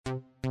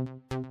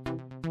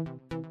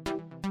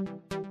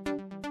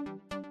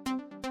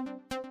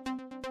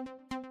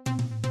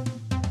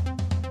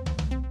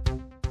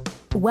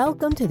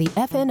Welcome to the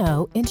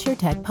FNO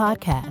InsurTech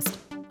Podcast,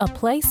 a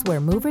place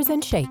where movers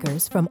and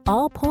shakers from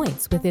all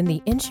points within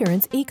the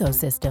insurance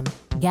ecosystem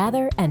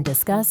gather and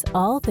discuss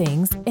all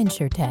things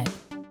InsurTech.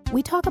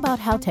 We talk about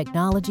how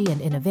technology and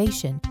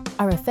innovation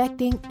are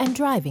affecting and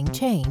driving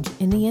change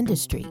in the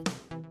industry.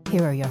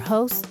 Here are your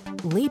hosts,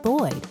 Lee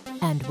Boyd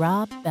and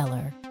Rob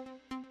Beller.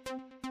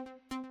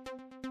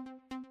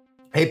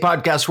 Hey,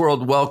 podcast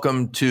world,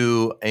 welcome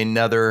to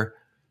another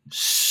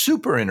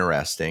super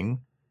interesting,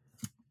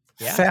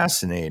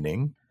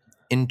 fascinating,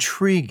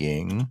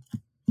 intriguing,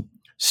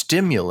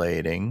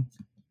 stimulating,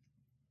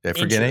 did I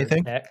forget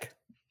anything?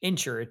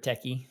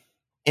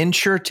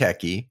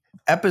 InsurTechy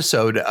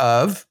episode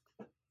of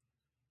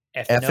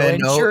FNO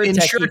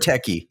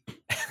InsurTechy.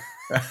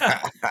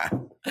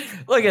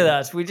 Look at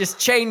us. We just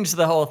changed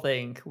the whole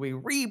thing. We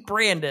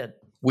rebranded.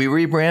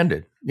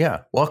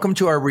 Yeah. Welcome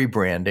to our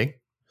rebranding.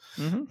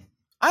 Mm-hmm.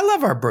 I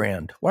love our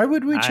brand. Why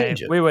would we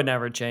change it? We would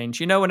never change.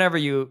 You know, whenever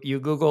you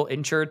Google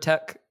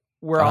InsurTech,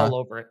 we're all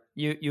over it.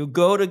 You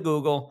go to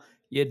Google,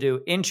 you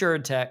do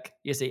InsurTech,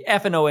 you see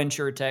FNO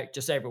InsurTech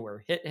just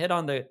everywhere. Hit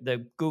on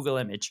the Google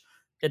image.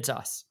 It's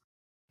us.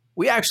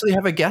 We actually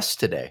have a guest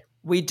today.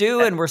 We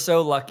do, and we're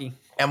so lucky.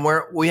 And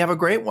we have a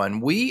great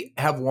one. We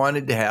have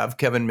wanted to have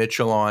Kevin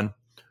Mitchell on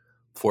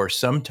for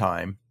some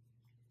time.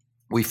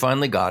 We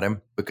finally got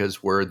him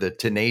because we're the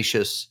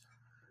tenacious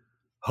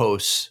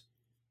hosts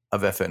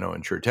of FNO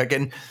InsurTech.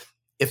 And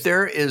if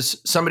there is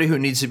somebody who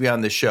needs to be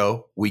on the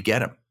show, we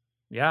get him.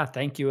 Yeah,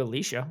 thank you,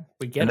 Alicia.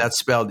 We get and them. That's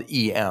spelled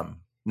E-M,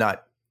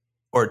 not,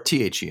 or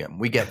T-H-E-M.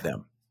 We get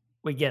them.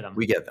 We get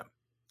them.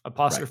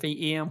 Apostrophe right.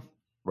 E-M.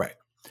 Right.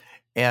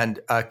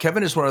 And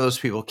Kevin is one of those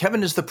people.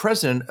 Kevin is the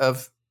president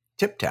of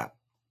TipTap.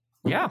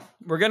 Yeah,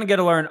 we're going to get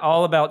to learn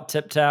all about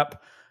TipTap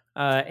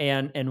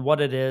and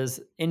what it is.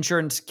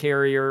 Insurance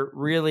carrier,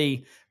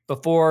 really,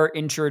 before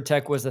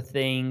InsurTech was a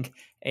thing.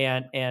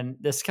 And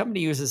this company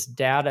uses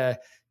data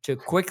to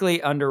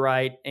quickly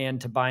underwrite and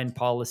to bind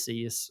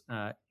policies.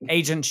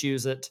 Agents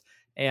use it.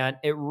 And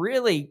it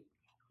really,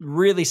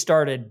 really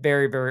started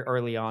very, very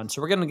early on.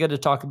 So we're going to get to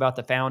talk about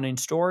the founding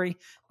story,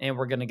 and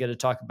we're going to get to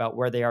talk about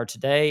where they are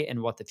today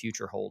and what the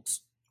future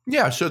holds.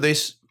 Yeah, so they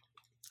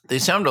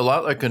sound a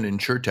lot like an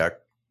InsurTech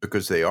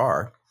because they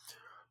are,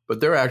 but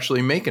they're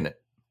actually making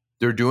it.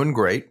 They're doing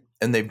great,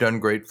 and they've done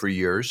great for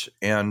years.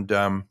 And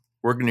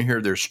we're going to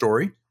hear their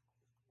story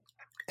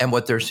and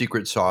what their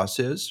secret sauce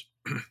is,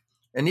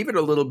 and even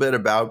a little bit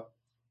about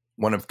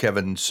one of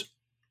Kevin's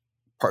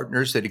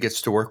partners that he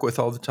gets to work with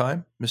all the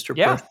time, Mr.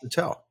 Parth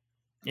Patel.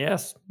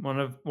 Yes, one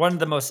of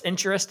the most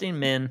interesting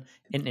men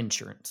in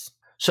insurance.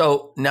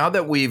 So now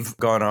that we've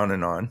gone on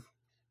and on,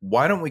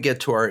 why don't we get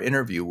to our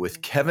interview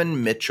with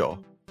Kevin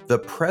Mitchell, the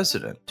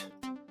president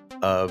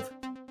of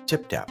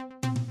TipTap.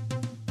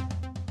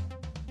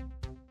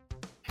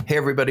 Hey,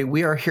 everybody.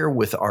 We are here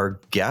with our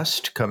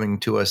guest coming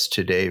to us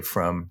today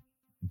from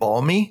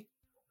balmy,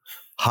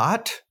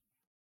 hot.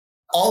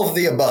 All of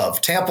the above.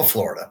 Tampa,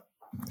 Florida.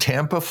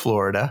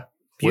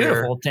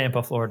 Beautiful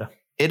Tampa, Florida.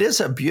 It is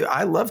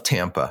I love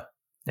Tampa.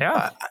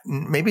 Yeah.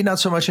 Maybe not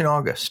so much in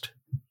August.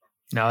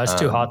 No, it's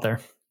too hot there.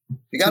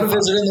 You got to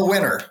visit in the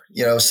winter,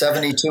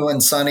 72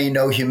 and sunny,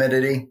 no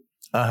humidity.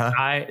 Uh-huh.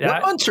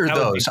 What months are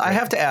those? I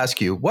have to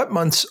ask you, what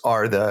months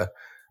are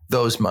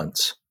those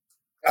months?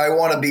 I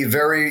want to be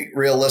very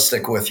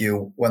realistic with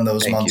you when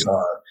those months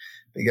are,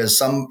 because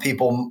some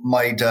people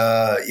might,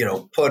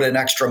 put an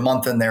extra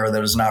month in there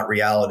that is not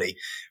reality.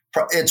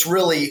 It's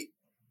really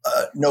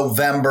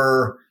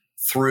November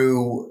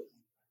through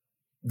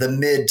the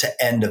mid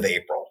to end of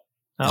April.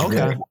 Oh,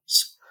 okay. Really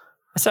nice.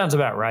 That sounds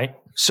about right.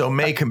 So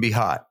May can be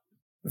hot.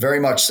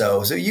 Very much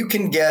so. So you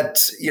can get,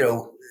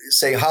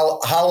 say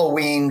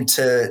Halloween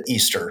to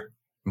Easter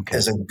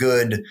is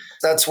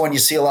that's when you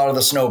see a lot of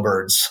the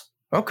snowbirds.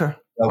 Okay.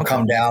 They'll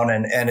come down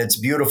and it's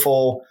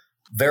beautiful,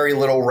 very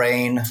little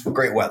rain,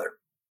 great weather.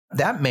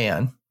 That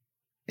man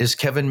is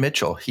Kevin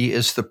Mitchell. He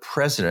is the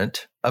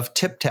president of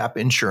TipTap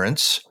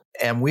Insurance.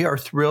 And we are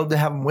thrilled to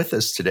have him with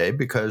us today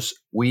because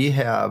we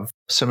have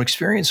some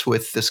experience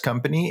with this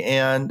company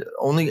and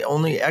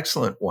only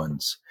excellent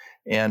ones,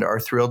 and are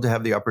thrilled to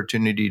have the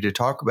opportunity to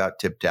talk about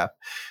TipTap.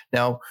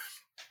 Now,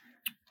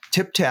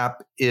 TipTap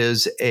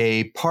is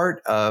a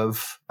part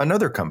of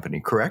another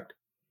company, correct?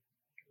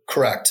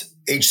 Correct.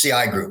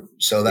 HCI Group.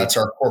 So that's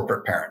our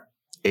corporate parent.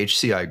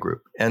 HCI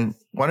Group. And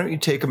why don't you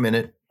take a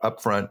minute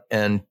up front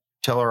and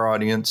tell our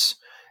audience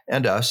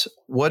and us,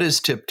 what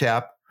is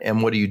TipTap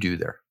and what do you do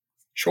there?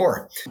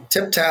 Sure.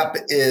 TipTap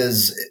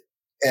is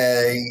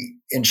a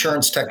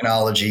insurance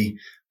technology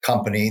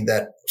company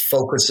that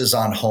focuses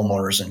on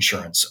homeowners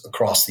insurance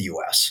across the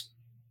U.S.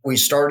 We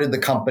started the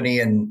company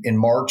in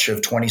March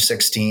of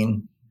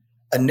 2016.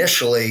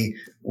 Initially,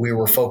 we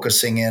were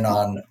focusing in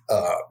on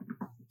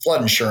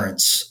flood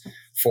insurance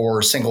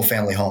for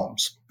single-family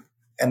homes.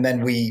 And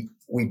then we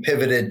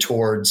pivoted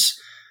towards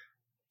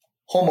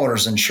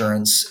homeowners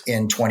insurance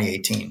in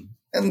 2018.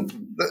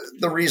 And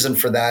the reason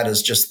for that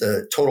is just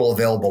the total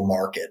available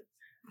market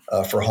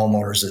for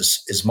homeowners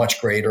is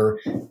much greater.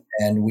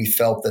 And we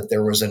felt that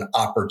there was an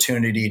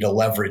opportunity to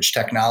leverage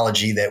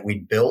technology that we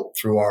built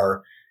through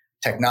our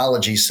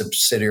technology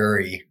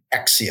subsidiary,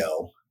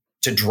 Exio,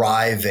 to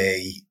drive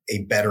a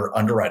better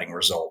underwriting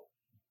result.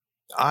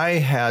 I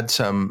had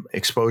some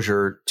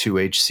exposure to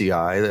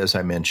HCI, as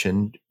I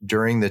mentioned,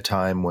 during the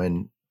time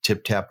when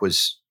TipTap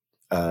was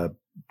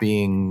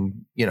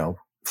being,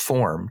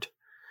 formed.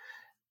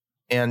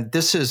 And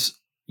this is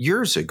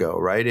years ago,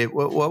 right?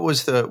 What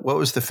was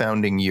the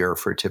founding year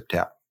for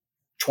TipTap?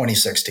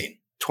 2016.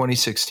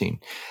 2016.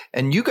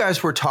 And you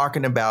guys were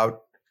talking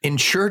about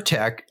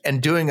InsurTech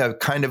and doing a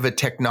kind of a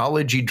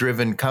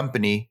technology-driven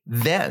company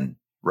then,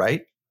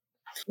 right?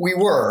 We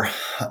were.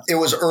 It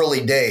was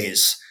early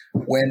days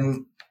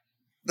when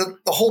the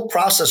whole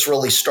process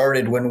really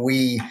started when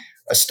we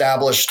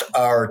established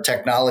our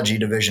technology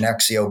division,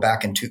 Exio,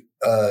 back in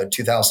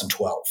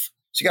 2012.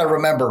 So you got to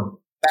remember,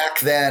 back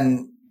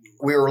then,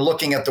 we were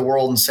looking at the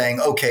world and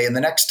saying, okay, in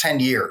the next 10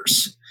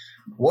 years,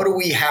 what do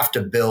we have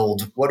to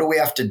build? What do we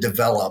have to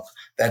develop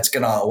that's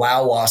going to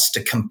allow us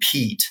to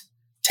compete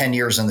 10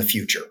 years in the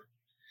future?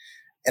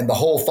 And the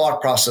whole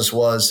thought process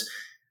was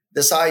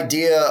this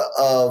idea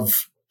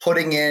of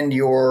putting in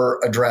your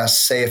address,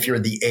 say if you're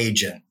the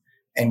agent,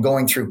 and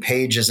going through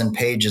pages and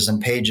pages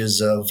and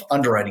pages of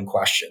underwriting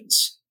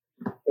questions.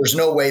 There's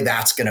no way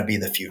that's going to be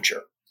the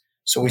future.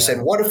 So we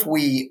said, what if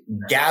we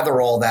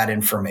gather all that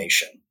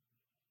information,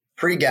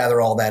 pre-gather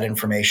all that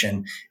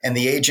information, and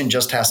the agent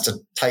just has to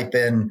type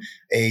in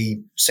a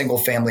single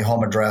family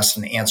home address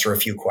and answer a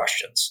few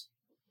questions?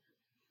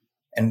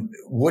 And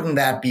wouldn't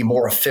that be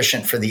more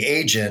efficient for the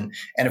agent?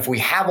 And if we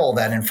have all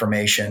that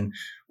information,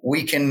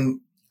 we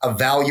can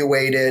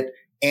evaluate it,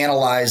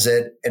 analyze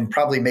it, and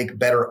probably make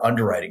better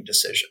underwriting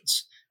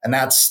decisions. And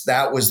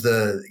that was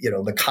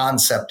the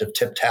concept of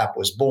TipTap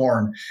was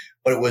born,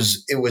 but it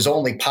was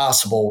only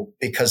possible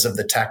because of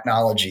the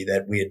technology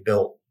that we had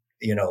built,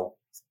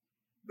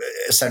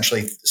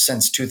 essentially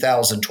since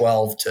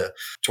 2012 to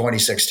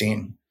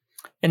 2016.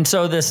 And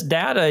so this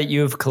data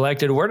you've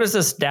collected, where does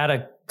this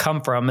data come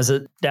from? Is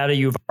it data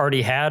you've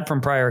already had from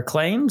prior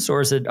claims,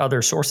 or is it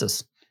other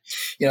sources?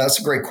 That's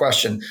a great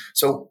question.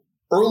 So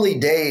early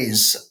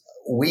days,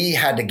 we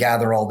had to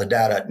gather all the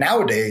data.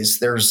 Nowadays,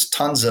 there's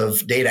tons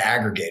of data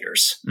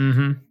aggregators.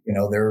 Mm-hmm.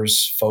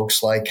 There's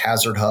folks like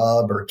Hazard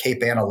Hub or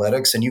Cape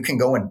Analytics, and you can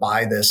go and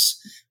buy this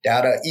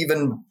data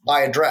even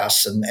by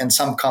address. And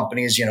some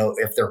companies,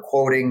 if they're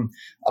quoting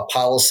a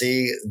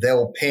policy,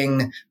 they'll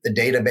ping the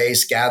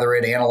database, gather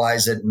it,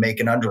 analyze it, and make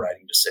an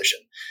underwriting decision.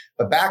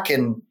 But back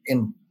in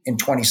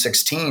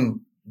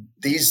 2016,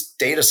 these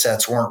data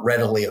sets weren't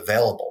readily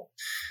available.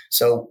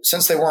 So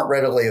since they weren't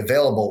readily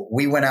available,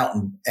 we went out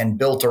and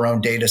built our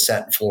own data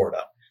set in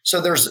Florida.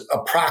 So there's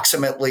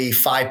approximately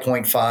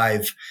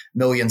 5.5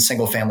 million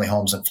single family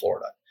homes in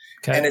Florida.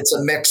 Okay. And it's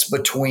a mix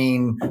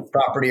between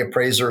property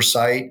appraiser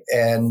site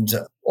and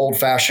old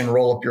fashioned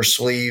roll up your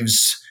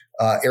sleeves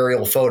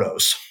aerial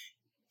photos.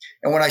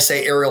 And when I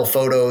say aerial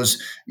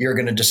photos, you're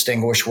going to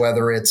distinguish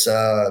whether it's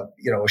a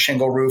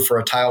shingle roof or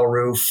a tile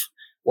roof,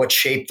 what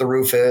shape the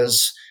roof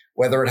is,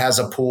 whether it has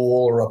a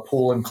pool or a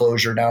pool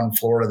enclosure. Down in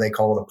Florida, they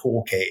call it a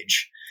pool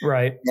cage.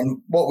 Right.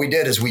 And what we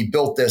did is we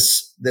built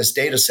this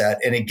data set,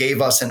 and it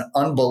gave us an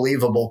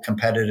unbelievable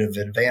competitive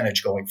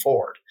advantage going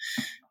forward.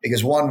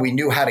 Because one, we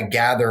knew how to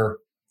gather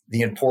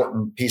the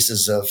important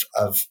pieces of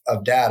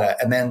data.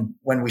 And then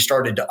when we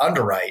started to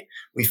underwrite,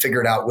 we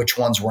figured out which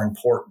ones were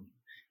important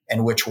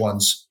and which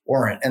ones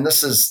weren't. And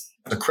this is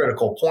the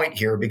critical point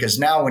here, because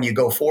now when you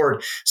go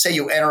forward, say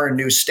you enter a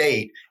new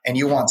state and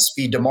you want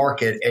speed to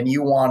market and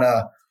you want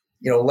to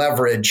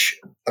leverage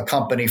a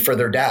company for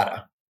their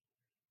data.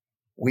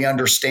 We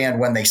understand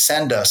when they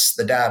send us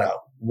the data,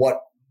 what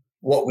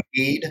we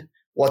need,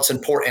 what's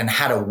important, and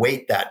how to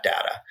weight that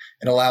data.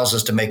 It allows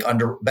us to make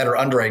better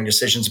underwriting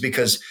decisions,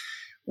 because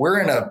we're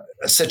in a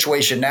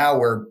situation now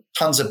where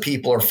tons of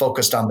people are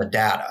focused on the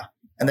data,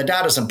 and the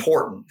data is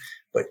important,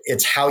 but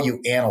it's how you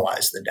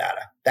analyze the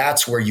data.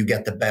 That's where you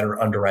get the better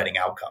underwriting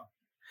outcome.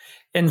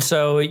 And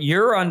so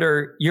you're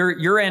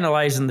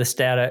analyzing this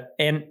data,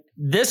 and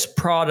this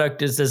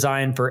product is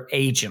designed for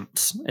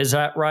agents. Is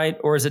that right?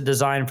 Or is it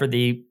designed for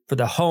the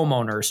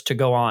homeowners to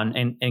go on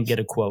and get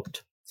a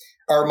quote?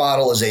 Our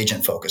model is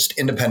agent focused,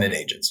 independent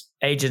agents.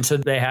 Agents, so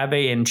they have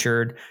a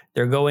insured,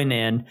 they're going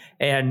in,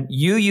 and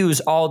you use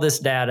all this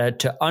data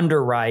to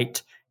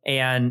underwrite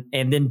and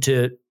then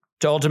to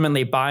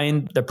ultimately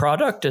bind the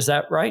product. Is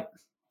that right?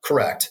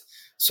 Correct.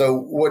 So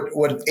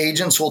what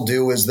agents will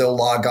do is they'll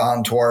log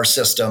on to our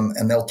system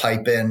and they'll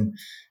type in,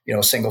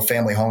 single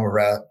family home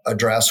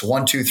address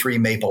 123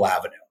 Maple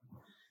Avenue.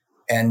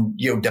 And,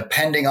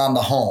 depending on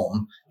the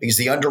home, because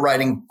the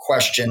underwriting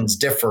questions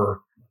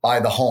differ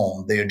by the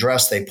home, the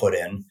address they put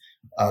in,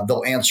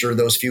 they'll answer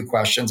those few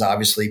questions,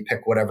 obviously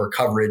pick whatever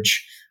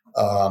coverage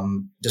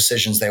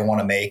decisions they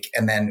want to make.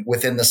 And then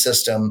within the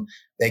system,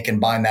 they can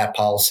bind that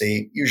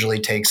policy. Usually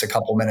takes a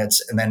couple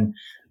minutes. And then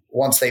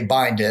once they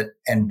bind it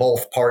and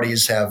both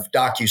parties have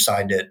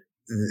docu-signed it,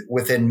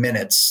 within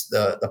minutes,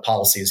 the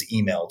policy is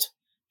emailed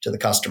to the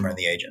customer and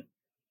the agent.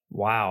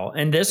 Wow.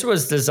 And this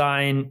was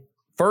designed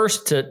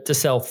first to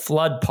sell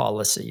flood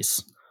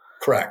policies.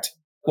 Correct.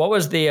 What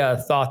was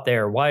the thought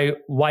there?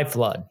 Why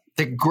flood?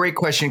 The great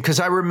question, because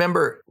I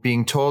remember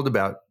being told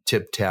about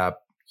TipTap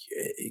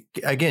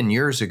again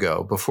years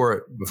ago before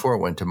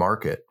it went to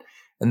market,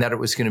 and that it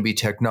was going to be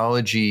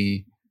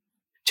technology.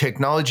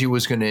 Technology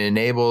was going to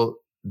enable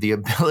the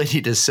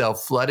ability to sell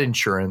flood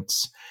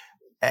insurance,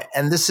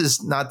 and this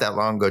is not that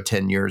long ago,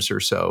 10 years or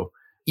so.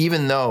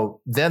 Even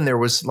though then there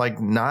was like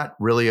not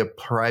really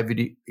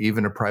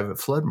even a private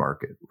flood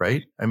market,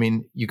 right? I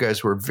mean, you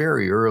guys were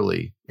very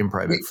early in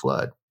private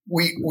flood.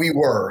 We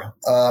were.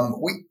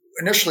 We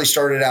initially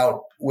started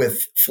out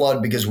with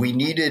flood because we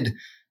needed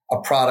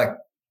a product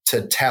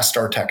to test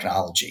our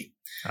technology.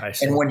 I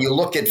see. And when you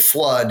look at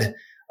flood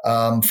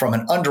from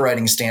an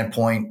underwriting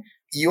standpoint,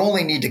 you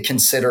only need to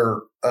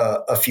consider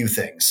a few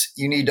things.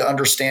 You need to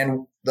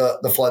understand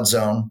the flood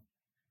zone.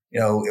 You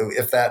know,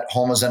 if that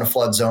home is in a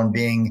flood zone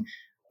being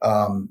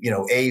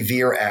A,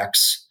 V, or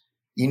X,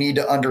 you need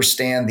to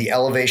understand the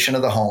elevation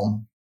of the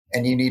home,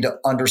 and you need to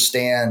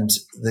understand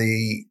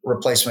the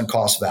replacement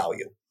cost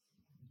value.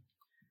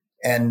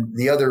 And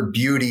the other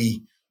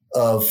beauty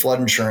of flood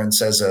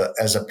insurance as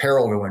a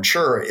peril to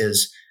insure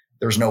is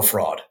there's no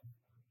fraud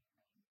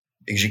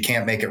because you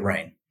can't make it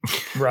rain.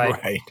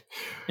 Right.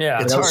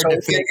 Yeah. It's hard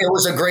to think. It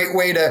was a great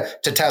way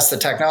to test the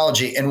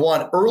technology. And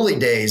early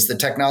days, the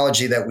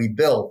technology that we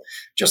built,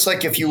 just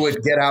like if you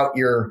would get out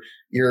your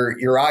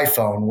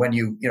iPhone when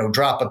you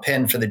drop a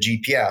pin for the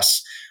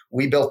GPS,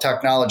 we built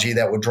technology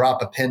that would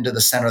drop a pin to the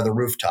center of the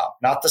rooftop,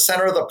 not the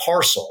center of the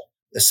parcel,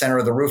 the center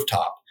of the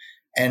rooftop.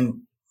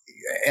 And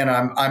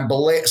I'm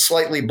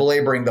slightly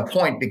belaboring the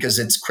point because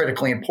it's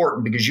critically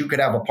important, because you could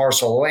have a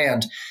parcel of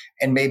land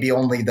and maybe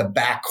only the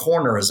back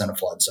corner is in a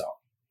flood zone.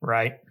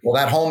 Right. Well,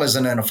 that home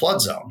isn't in a flood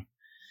zone.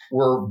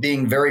 We're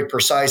being very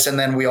precise. And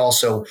then we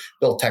also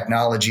built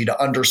technology to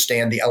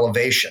understand the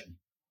elevation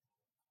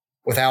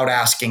without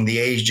asking the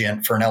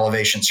agent for an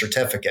elevation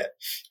certificate.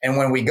 And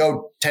when we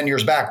go 10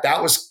 years back,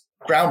 that was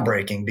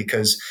groundbreaking,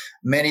 because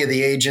many of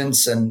the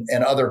agents and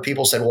other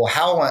people said, well,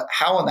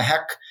 how in the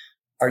heck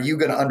are you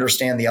going to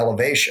understand the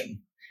elevation?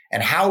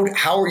 And how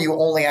are you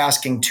only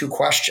asking 2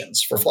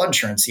 questions? For flood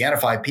insurance, the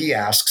NFIP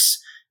asks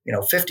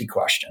 50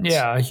 questions.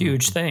 Yeah, a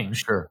huge thing.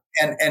 Sure.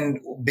 And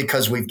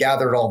because we've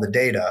gathered all the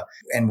data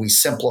and we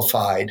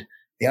simplified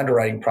the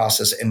underwriting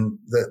process, and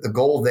the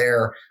goal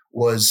there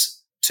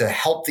was to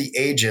help the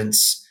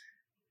agents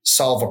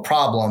solve a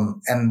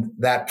problem. And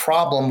that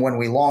problem when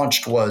we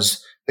launched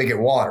was Bigot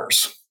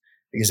Waters,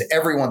 because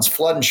everyone's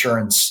flood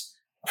insurance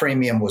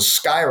premium was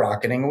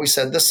skyrocketing. And we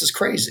said, this is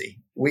crazy.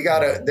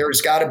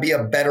 There's got to be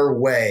a better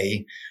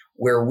way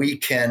where we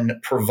can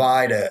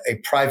provide a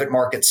private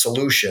market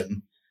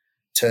solution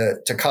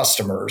to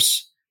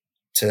customers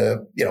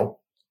to,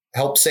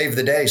 help save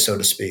the day, so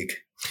to speak.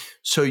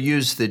 So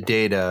use the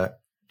data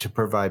to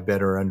provide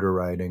better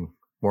underwriting,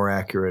 more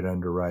accurate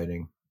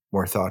underwriting,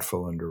 more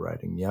thoughtful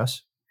underwriting.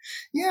 Yes?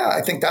 Yeah,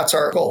 I think that's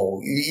our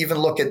goal. You even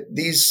look at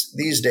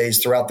these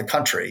days throughout the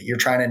country. You're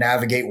trying to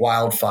navigate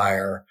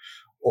wildfire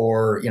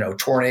or,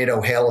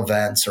 tornado, hail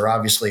events, or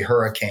obviously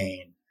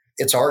hurricane.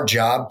 It's our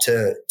job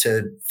to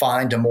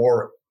find a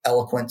more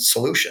eloquent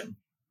solution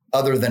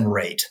other than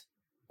rate.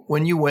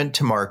 When you went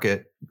to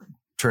market,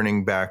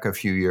 turning back a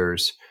few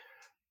years,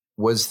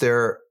 was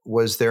there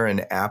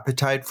an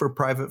appetite for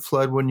private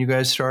flood when you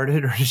guys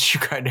started, or did you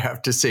kind of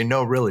have to say,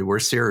 no, really, we're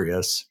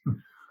serious?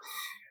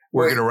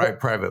 We're going to write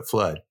private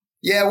flood.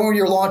 Yeah, when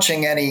you're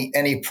launching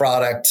any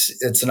product,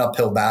 it's an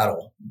uphill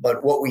battle.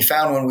 But what we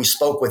found when we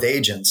spoke with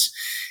agents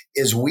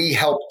is we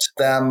helped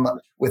them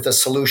with a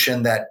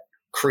solution that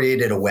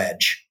created a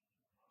wedge.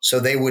 So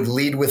they would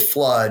lead with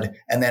flood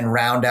and then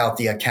round out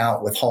the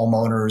account with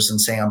homeowners and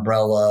say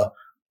umbrella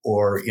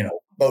or,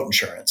 boat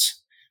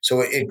insurance.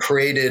 So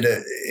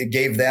it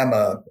gave them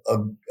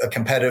a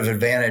competitive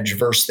advantage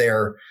versus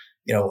their,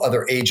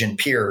 other agent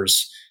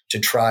peers to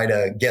try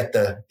to get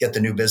the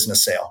new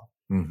business sale.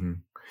 Mm-hmm.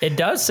 It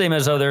does seem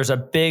as though there's a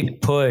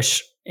big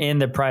push in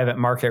the private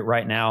market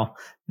right now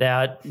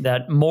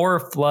that more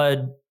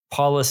flood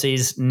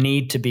policies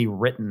need to be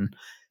written.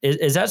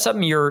 Is that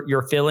something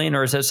you're feeling,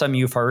 or is that something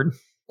you've heard?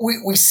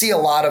 We see a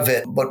lot of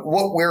it, but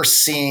what we're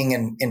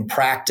seeing in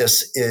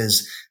practice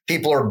is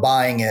people are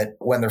buying it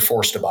when they're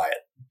forced to buy it.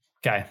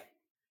 Okay.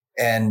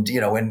 And,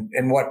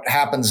 and what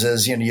happens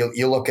is,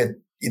 you look at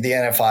the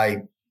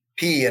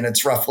NFIP and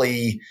it's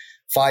roughly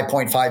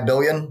 5.5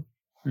 billion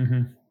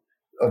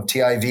of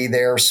TIV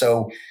there.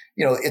 So,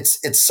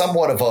 it's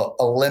somewhat of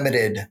a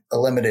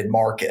limited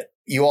market.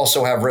 You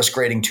also have risk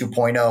rating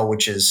 2.0,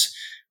 which is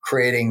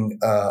creating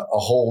a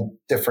whole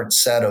different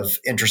set of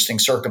interesting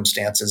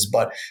circumstances.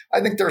 But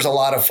I think there's a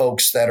lot of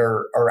folks that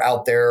are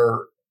out there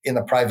in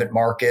the private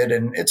market,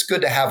 and it's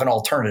good to have an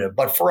alternative.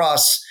 But for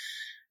us,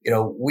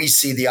 we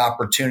see the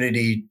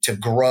opportunity to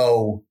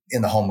grow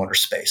in the homeowner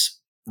space.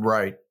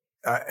 Right.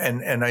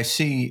 And I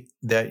see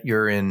that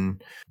you're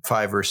in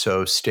 5 or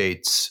so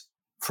states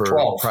for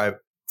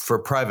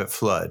private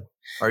flood.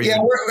 Are you?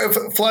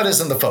 Yeah, flood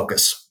isn't the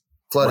focus.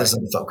 Flood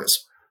isn't the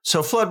focus.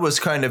 So flood was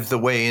kind of the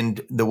way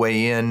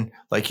in,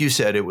 like you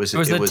said, it was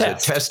a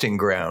testing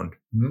ground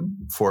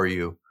for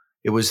you.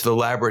 It was the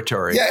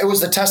laboratory. Yeah, it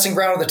was the testing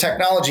ground of the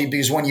technology,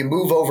 because when you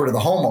move over to the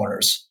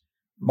homeowners,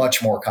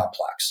 much more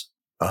complex.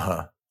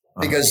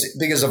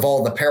 Because of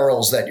all the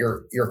perils that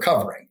you're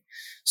covering.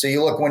 So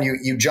you look, when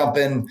you jump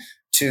in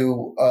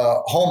to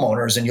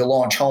homeowners and you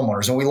launch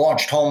homeowners, and we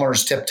launched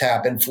homeowners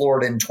TipTap in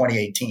Florida in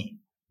 2018.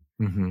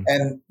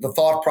 And the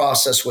thought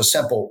process was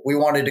simple. We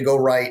wanted to go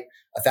write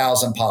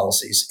 1,000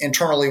 policies.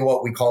 Internally,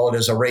 what we call it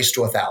is a race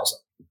to 1,000.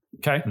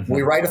 Okay.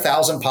 We write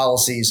 1,000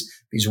 policies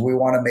because we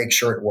want to make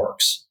sure it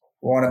works.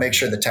 We want to make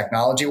sure the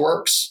technology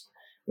works.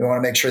 We want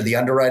to make sure the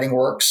underwriting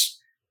works.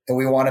 And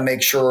we want to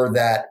make sure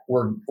that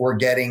we're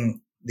getting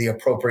the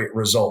appropriate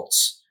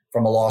results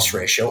from a loss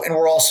ratio. And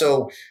we're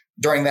also,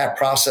 during that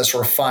process,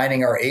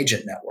 refining our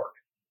agent network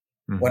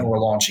when we're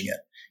launching it.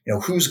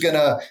 Who's going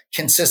to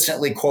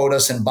consistently quote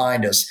us and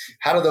bind us?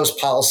 How do those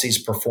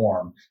policies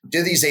perform?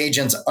 Do these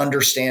agents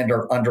understand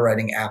our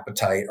underwriting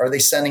appetite? Are they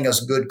sending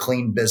us good,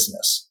 clean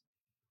business?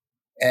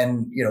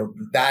 And,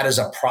 that is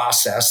a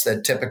process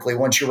that typically,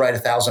 once you write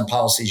 1,000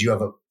 policies, you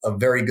have a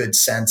very good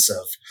sense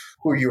of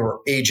who your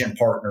agent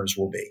partners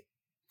will be.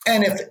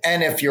 And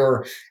if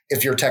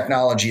your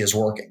technology is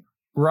working.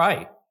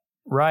 Right.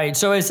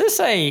 So is this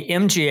a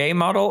MGA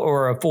model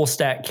or a full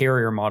stack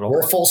carrier model?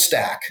 We're a full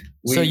stack.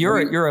 So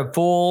you're a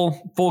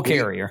full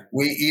carrier.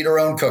 We eat our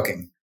own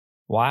cooking.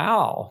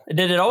 Wow.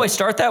 Did it always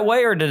start that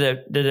way, or did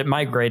it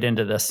migrate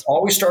into this?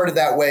 Always started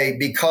that way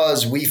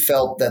because we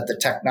felt that the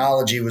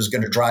technology was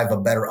going to drive a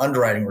better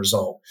underwriting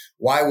result.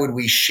 Why would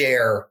we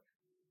share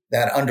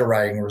that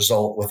underwriting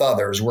result with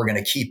others? We're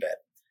going to keep it.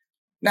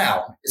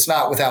 Now, it's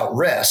not without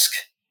risk.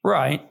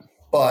 Right.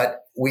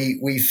 But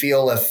we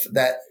feel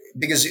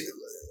because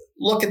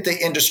look at the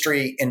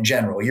industry in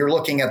general. You're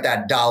looking at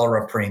that dollar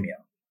of premium.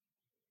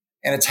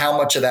 And it's how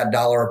much of that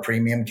dollar of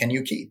premium can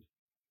you keep?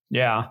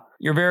 Yeah.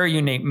 You're very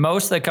unique.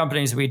 Most of the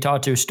companies we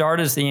talk to start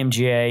as the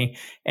MGA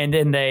and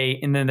then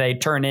they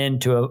turn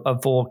into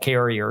a full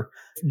carrier.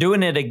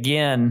 Doing it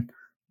again,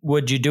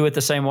 would you do it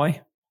the same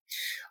way?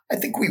 I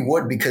think we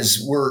would,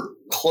 because we're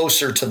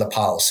closer to the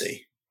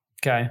policy.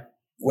 Okay.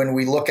 When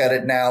we look at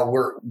it now,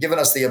 we're giving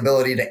us the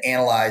ability to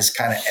analyze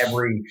kind of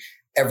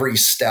every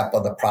step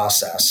of the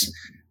process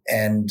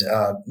and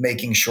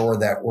making sure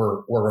that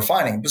we're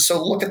refining.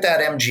 So look at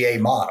that MGA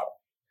model,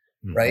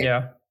 right?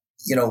 Yeah.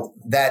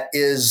 That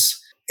is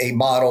a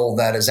model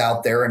that is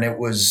out there, and it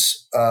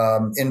was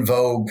in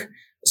vogue,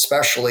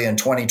 especially in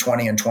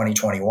 2020 and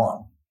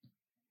 2021,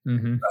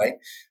 right?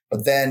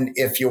 But then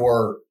if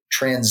you're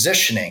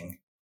transitioning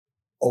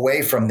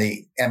away from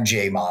the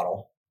MGA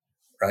model,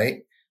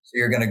 right? So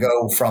you're going to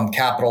go from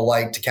capital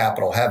light to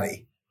capital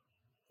heavy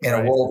in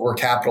a world where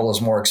capital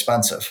is more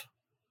expensive.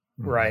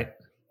 Right.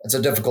 It's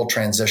a difficult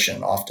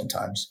transition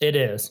oftentimes. It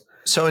is.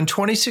 So in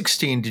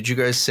 2016, did you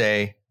guys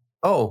say,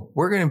 oh,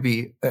 we're going to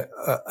be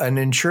an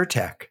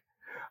InsurTech?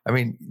 I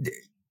mean,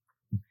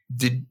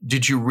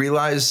 did you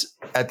realize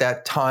at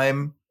that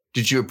time,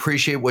 did you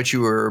appreciate what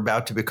you were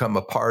about to become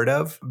a part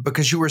of?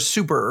 Because you were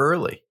super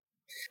early.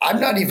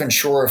 I'm not even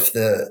sure if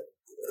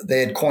they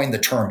had coined the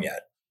term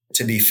yet,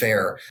 to be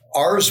fair.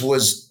 Ours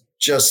was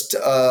just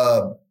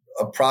a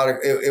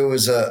product. It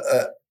was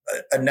a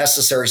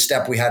necessary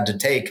step we had to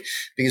take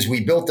because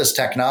we built this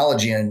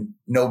technology and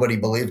nobody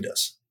believed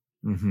us.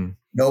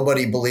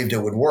 Nobody believed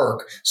it would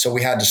work. So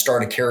we had to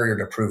start a carrier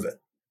to prove it.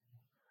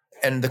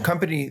 And the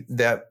company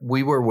that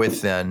we were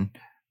with then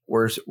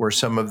were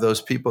some of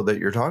those people that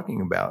you're talking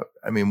about.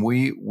 I mean,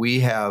 we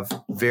have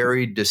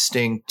very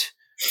distinct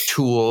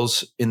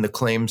tools in the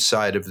claims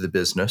side of the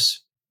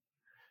business.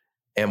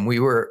 And we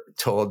were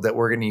told that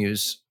we're going to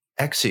use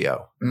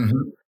Exio.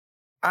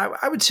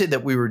 I would say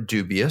that we were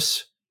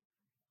dubious,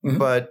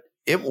 but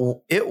it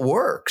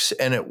works,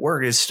 and it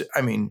works.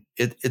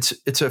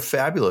 It's a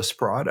fabulous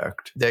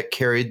product that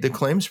carried the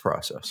claims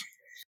process.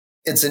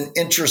 It's an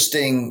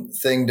interesting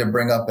thing to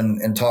bring up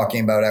in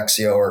talking about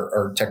Exio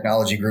or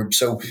technology group.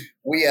 So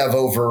we have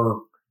over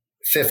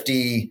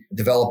 50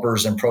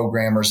 developers and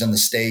programmers in the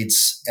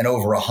States and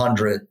over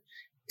 100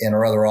 in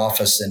our other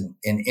office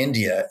in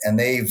India. And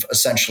they've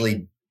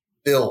essentially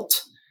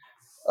built,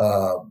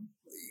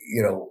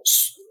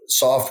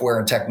 software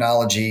and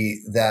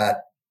technology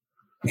that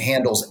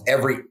handles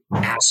every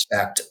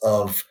aspect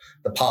of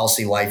the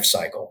policy life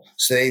cycle.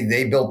 So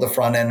they built the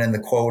front end and the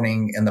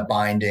quoting and the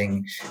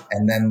binding.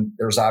 And then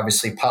there's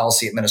obviously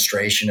policy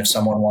administration if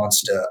someone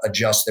wants to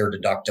adjust their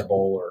deductible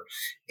or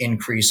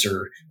increase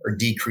or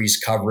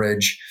decrease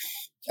coverage.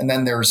 And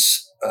then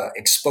there's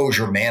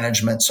exposure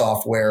management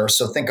software.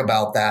 So think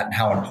about that and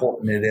how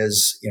important it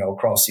is,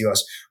 across the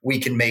US. We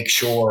can make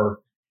sure,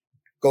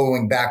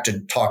 going back to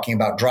talking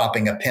about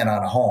dropping a pin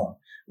on a home,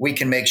 we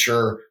can make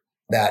sure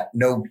that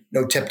no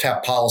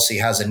TipTap policy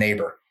has a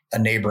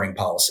neighboring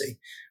policy.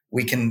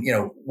 We can,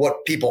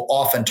 what people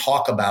often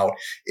talk about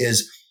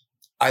is,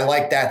 I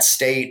like that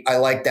state, I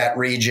like that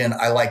region,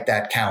 I like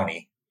that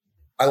county,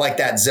 I like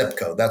that zip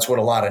code. That's what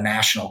a lot of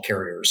national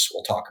carriers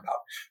will talk about.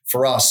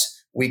 For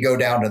us, we go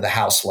down to the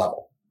house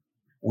level.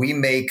 we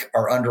make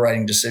our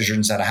underwriting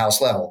decisions at a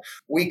house level.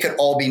 We could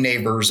all be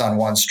neighbors on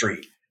one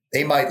street.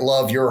 They might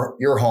love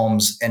your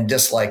homes and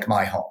dislike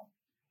my home.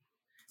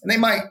 And they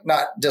might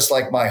not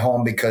dislike my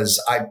home because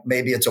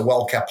maybe it's a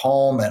well-kept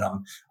home and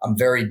I'm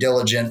very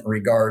diligent in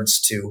regards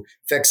to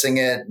fixing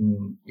it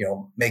and,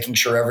 making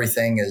sure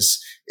everything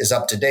is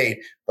up to date.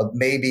 But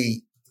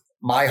maybe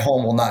my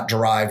home will not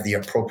derive the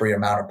appropriate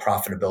amount of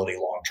profitability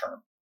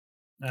long-term.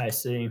 I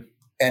see.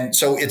 And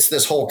so it's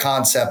this whole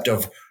concept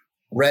of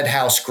red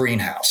house,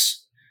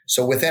 greenhouse.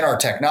 So within our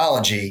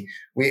technology,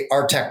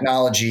 our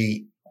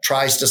technology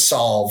tries to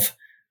solve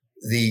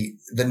the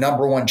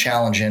number one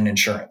challenge in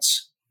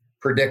insurance: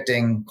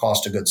 predicting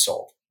cost of goods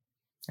sold.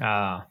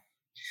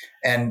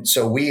 And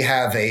so we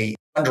have a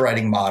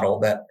underwriting model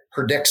that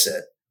predicts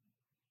it,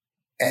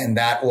 and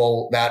that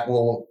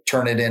will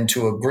turn it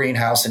into a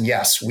greenhouse. And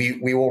yes,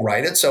 we will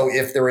write it. So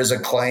if there is a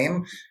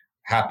claim,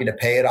 happy to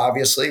pay it.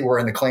 Obviously, we're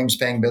in the claims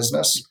paying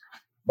business.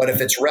 But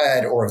if it's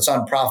red or it's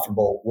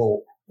unprofitable,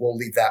 we'll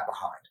leave that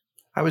behind.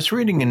 I was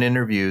reading an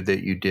interview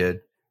that you did,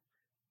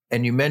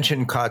 and you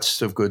mentioned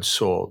cost of goods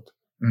sold.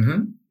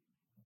 Mm-hmm.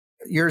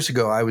 Years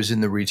ago, I was in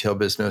the retail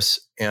business,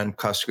 and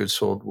cost of goods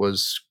sold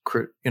was,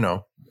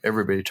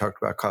 everybody talked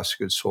about cost of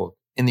goods sold.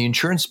 In the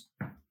insurance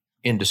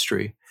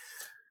industry,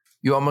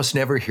 you almost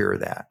never hear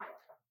that.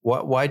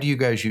 Why do you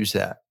guys use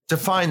that?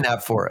 Define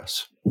that for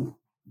us.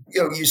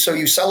 So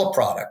you sell a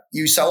product,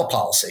 you sell a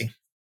policy,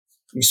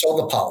 you sold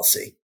the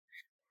policy,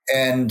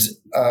 and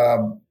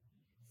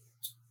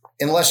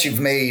unless you've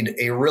made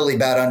a really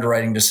bad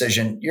underwriting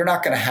decision, you're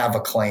not going to have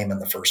a claim in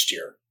the first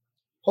year.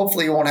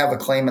 Hopefully, you won't have a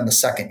claim in the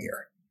second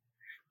year.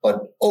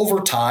 But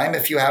over time,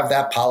 if you have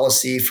that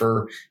policy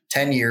for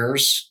 10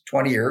 years,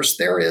 20 years,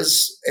 there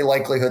is a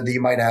likelihood that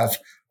you might have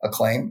a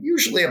claim.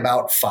 Usually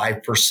about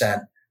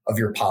 5% of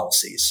your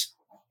policies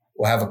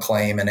will have a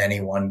claim in any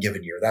one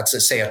given year. That's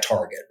a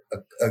target,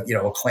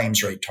 a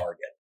claims rate target.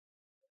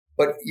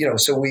 But,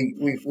 so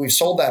we've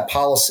sold that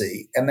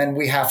policy, and then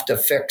we have to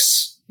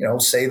fix,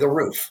 say the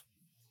roof.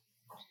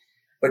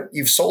 But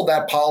you've sold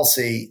that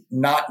policy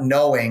not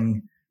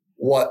knowing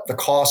what the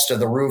cost of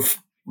the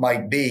roof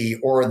might be,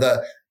 or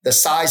the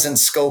size and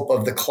scope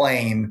of the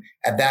claim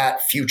at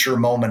that future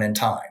moment in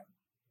time.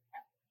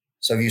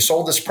 So if you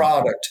sold this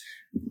product,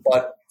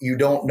 but you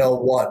don't know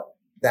what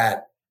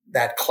that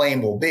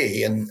claim will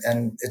be, and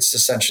it's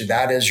essentially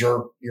that is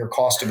your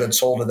cost of goods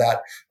sold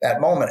at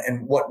that moment.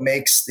 And what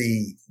makes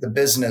the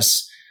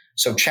business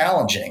so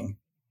challenging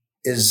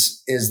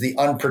is the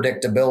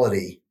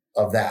unpredictability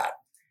of that.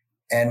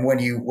 And when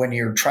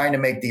you're trying to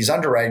make these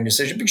underwriting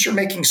decisions, because you're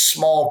making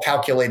small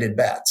calculated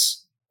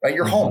bets, right?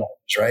 You're homeowners,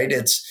 right?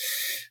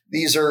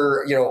 These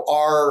are,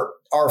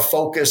 our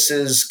focus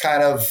is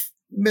kind of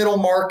middle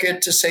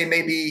market to say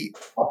maybe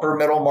upper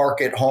middle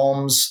market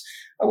homes.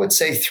 I would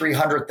say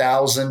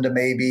 300,000 to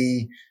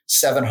maybe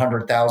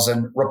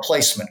 700,000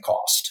 replacement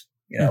cost,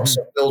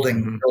 so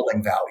building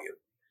value,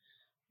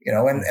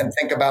 and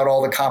think about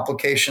all the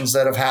complications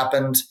that have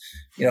happened,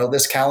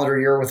 this calendar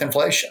year with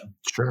inflation.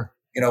 Sure.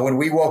 When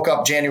we woke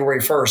up January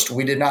 1st,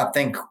 we did not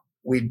think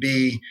we'd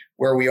be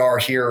where we are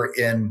here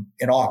in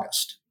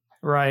August.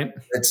 Right.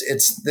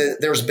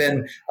 There's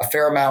been a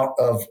fair amount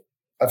of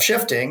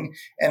shifting,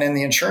 and in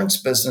the insurance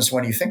business,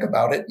 when you think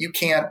about it, you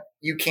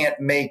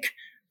can't make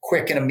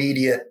quick and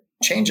immediate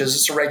changes.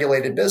 It's a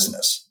regulated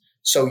business,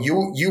 so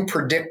you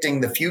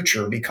predicting the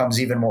future becomes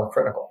even more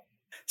critical.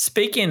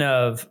 Speaking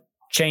of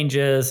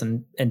changes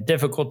and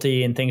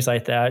difficulty and things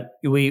like that,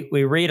 we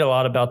read a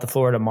lot about the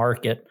Florida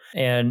market,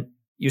 and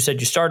you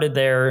said you started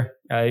there.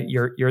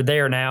 You're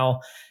there now.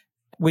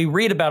 We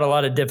read about a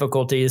lot of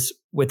difficulties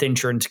with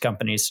insurance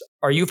companies.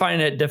 Are you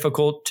finding it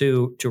difficult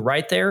to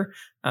write there,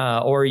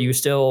 or are you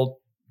still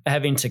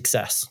having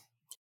success?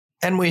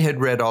 And we had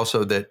read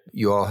also that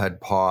you all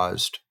had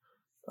paused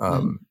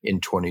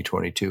in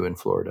 2022 in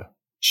Florida.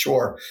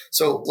 Sure.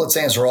 So let's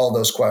answer all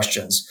those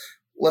questions.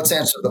 Let's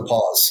answer the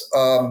pause.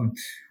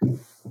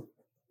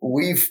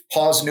 We've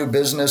paused new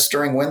business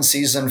during wind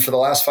season for the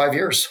last 5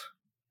 years.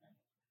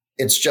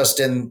 It's just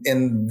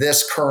in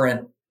this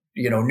current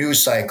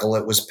news cycle,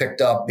 it was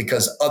picked up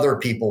because other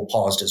people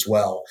paused as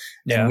well.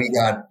 Yeah. And we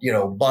got,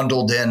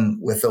 bundled in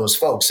with those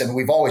folks. And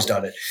we've always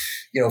done it.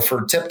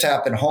 For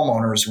TipTap and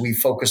homeowners, we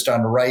focused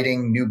on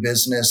writing new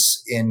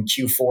business in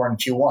Q4 and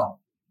Q1.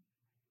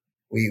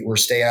 We're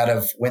stay out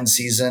of wind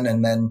season.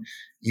 And then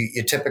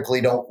you typically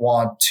don't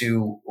want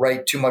to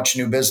write too much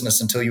new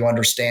business until you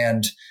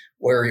understand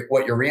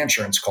what your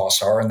reinsurance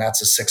costs are. And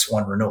that's a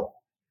 6/1 renewal.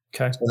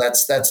 Okay. So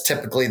that's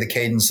typically the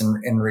cadence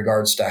in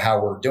regards to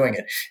how we're doing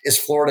it. Is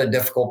Florida a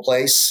difficult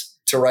place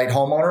to write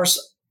homeowners?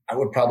 I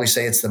would probably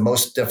say it's the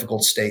most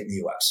difficult state in the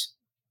U.S.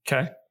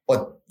 Okay.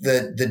 But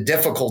the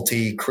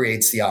difficulty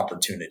creates the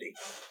opportunity.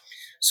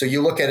 So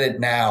you look at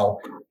it now,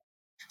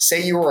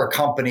 say you were a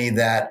company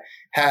that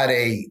had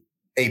a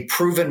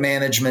proven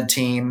management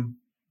team,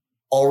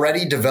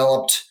 already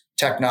developed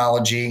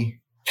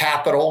technology,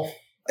 capital,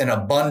 an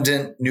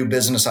abundant new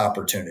business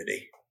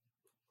opportunity.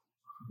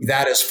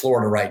 That is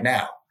Florida right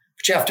now,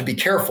 but you have to be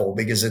careful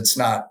because it's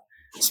not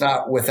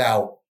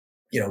without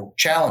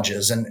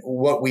challenges. And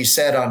what we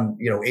said on,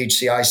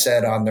 HCI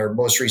said on their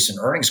most recent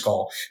earnings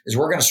call is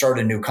we're going to start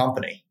a new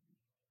company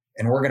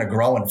and we're going to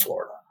grow in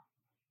Florida.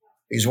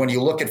 Because when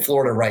you look at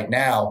Florida right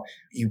now,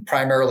 you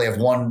primarily have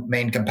one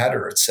main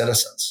competitor, it's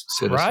Citizens.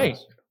 Right.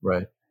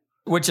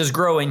 Which is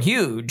growing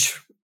huge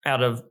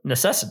out of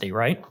necessity,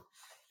 right?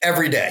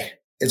 Every day.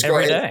 It's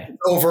Every growing. day.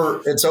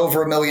 It's over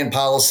 1 million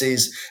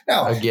policies.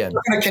 Now, again,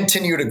 we're going to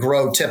continue to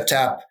grow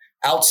TipTap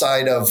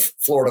outside of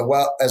Florida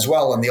as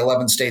well in the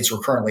 11 states we're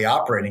currently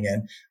operating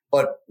in.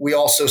 But we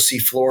also see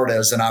Florida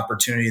as an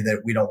opportunity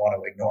that we don't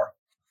want to ignore.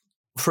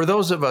 For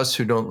those of us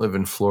who don't live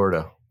in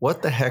Florida,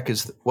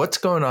 what's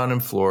going on in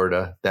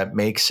Florida that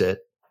makes it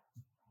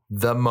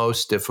the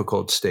most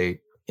difficult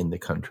state in the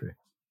country?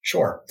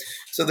 Sure.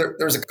 So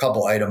there's a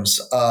couple items.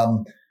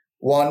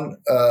 One,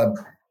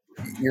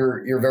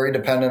 you're very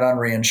dependent on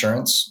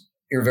reinsurance.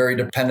 You're very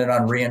dependent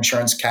on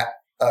reinsurance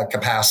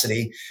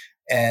capacity.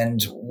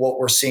 And what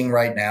we're seeing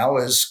right now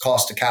is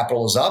cost of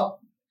capital is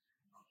up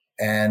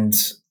and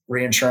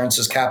reinsurance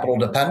is capital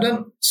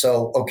dependent.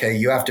 So, okay,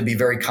 you have to be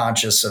very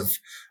conscious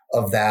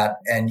of that.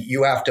 And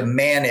you have to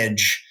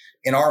manage,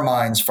 in our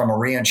minds, from a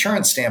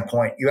reinsurance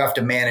standpoint, you have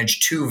to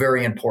manage two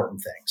very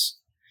important things.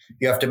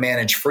 You have to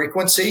manage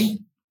frequency,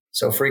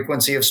 so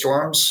frequency of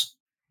storms,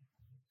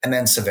 and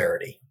then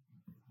severity.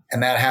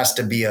 And that has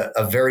to be a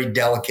very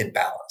delicate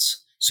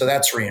balance. So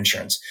that's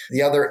reinsurance.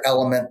 The other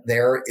element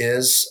there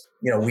is,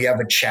 we have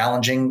a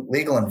challenging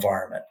legal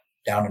environment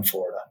down in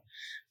Florida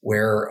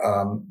where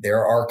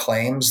there are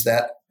claims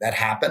that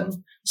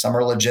happen. Some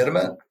are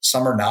legitimate,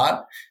 some are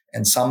not.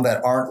 And some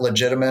that aren't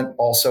legitimate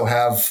also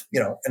have,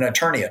 an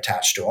attorney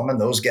attached to them,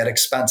 and those get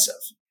expensive.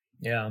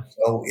 Yeah.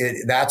 So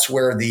that's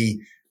where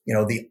the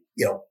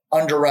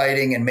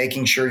underwriting and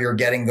making sure you're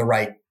getting the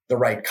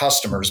right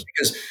customers,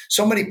 because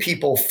so many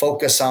people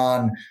focus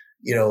on,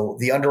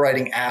 the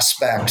underwriting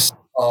aspects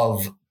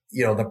of,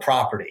 the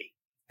property.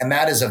 And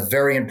that is a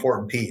very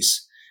important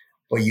piece,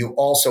 but you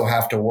also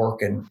have to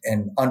work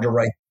and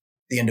underwrite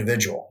the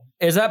individual.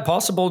 Is that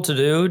possible to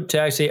do,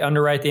 to actually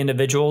underwrite the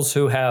individuals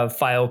who have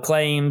filed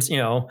claims,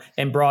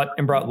 and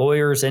brought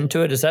lawyers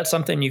into it? Is that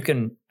something you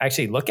can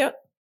actually look at?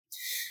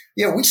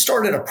 Yeah, we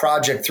started a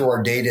project through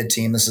our data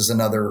team. This is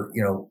another,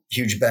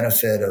 huge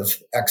benefit of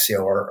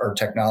Exio, our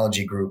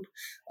technology group.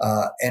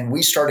 And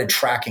we started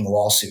tracking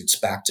lawsuits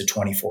back to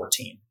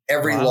 2014.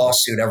 Every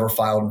lawsuit ever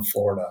filed in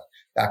Florida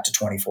back to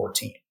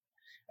 2014.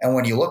 And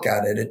when you look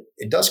at it,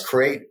 it does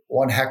create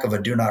one heck of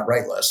a do not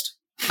write list.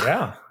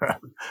 Yeah.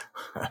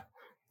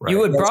 Right. You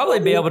would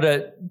probably be able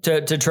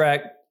to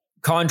track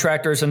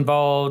contractors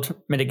involved,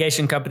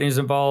 mitigation companies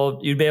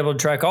involved. You'd be able to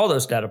track all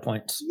those data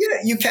points. Yeah,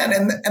 you can.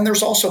 And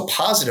there's also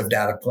positive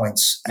data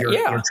points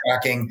you're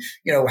tracking.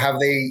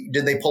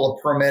 Did they pull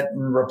a permit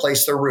and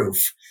replace their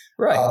roof?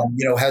 Right.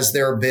 Has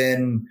there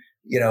been,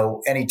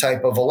 any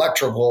type of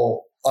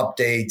electrical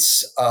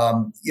updates?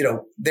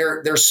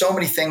 There's so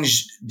many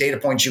things, data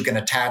points you can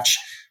attach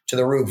to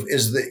the roof.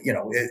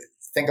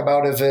 Think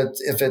about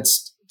if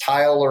it's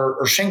tile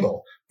or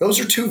shingle. Those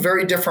are two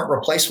very different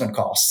replacement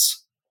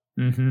costs.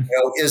 Mm-hmm.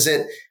 Is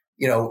it,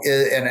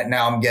 and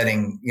now I'm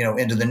getting,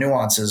 into the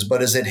nuances,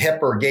 but is it hip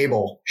or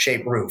gable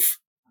shaped roof?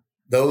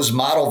 Those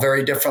model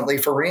very differently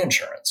for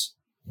reinsurance.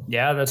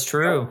 Yeah, that's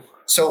true.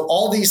 So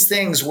all these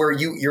things where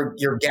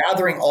you're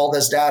gathering all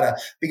this data,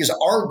 because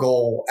our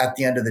goal at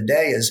the end of the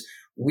day is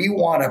we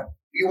want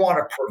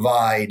to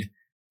provide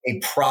a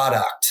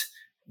product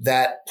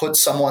that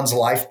puts someone's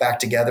life back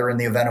together in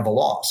the event of a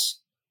loss.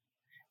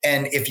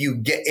 And if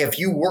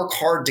you work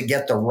hard to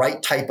get the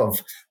right type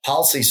of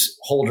policy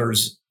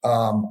holders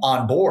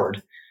on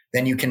board,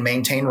 then you can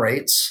maintain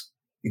rates,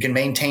 you can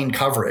maintain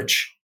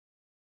coverage,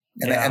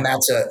 and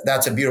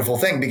that's a beautiful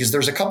thing, because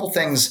there's a couple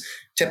things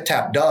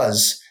TipTap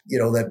does,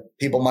 that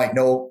people might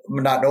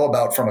not know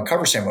about from a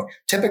cover standpoint.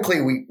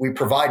 Typically, we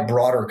provide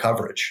broader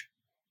coverage.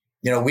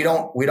 We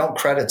don't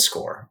credit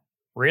score.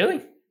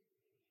 Really?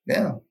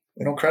 Yeah,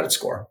 we don't credit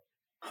score.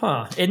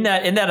 Huh. Isn't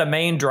that a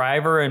main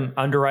driver in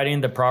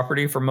underwriting the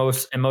property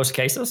in most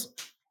cases?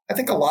 I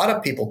think a lot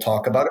of people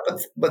talk about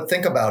it, but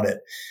think about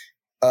it.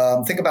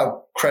 Think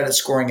about credit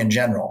scoring in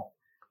general.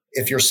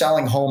 If you're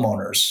selling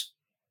homeowners,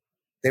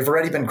 they've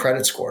already been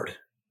credit scored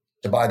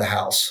to buy the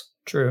house.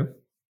 True.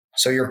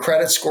 So you're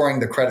credit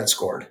scoring the credate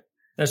scored.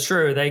 That's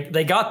true.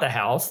 They got the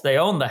house. They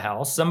own the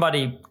house.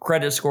 Somebody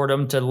credit scored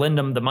them to lend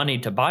them the money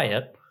to buy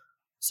it.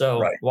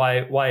 So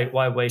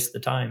why waste the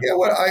time? Yeah,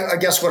 I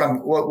guess what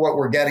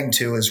we're getting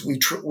to is we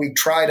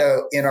try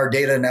to, in our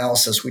data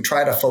analysis, we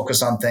try to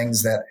focus on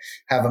things that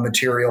have a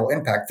material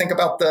impact.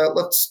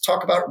 Let's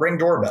talk about Ring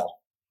doorbell.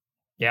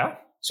 Yeah.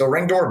 So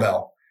Ring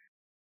doorbell,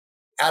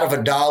 out of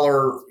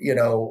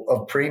 $1,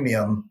 of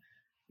premium,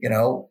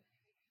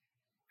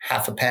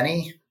 half a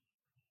penny,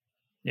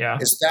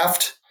 is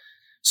theft.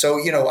 So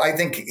I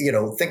think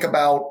think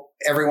about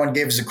everyone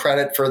gives a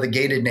credit for the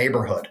gated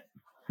neighborhood.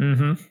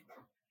 Mm-hmm.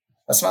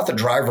 That's not the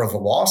driver of the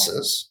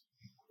losses.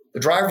 The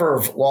driver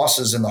of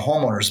losses in the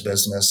homeowners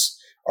business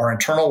are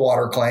internal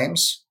water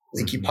claims,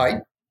 leaky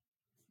pipe,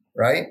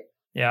 right?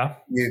 Yeah.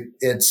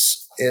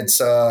 It's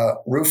it's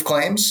roof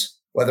claims,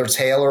 whether it's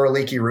hail or a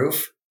leaky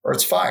roof, or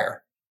it's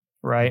fire.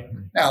 Right.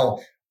 Now,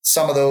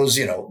 some of those,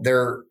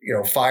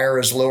 fire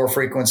is lower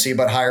frequency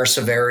but higher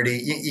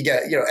severity. You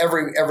get,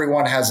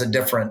 everyone has a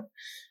different,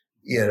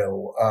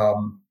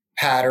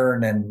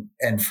 pattern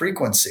and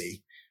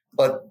frequency.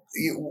 But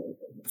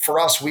for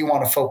us, we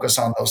want to focus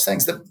on those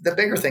things. The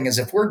bigger thing is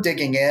if we're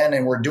digging in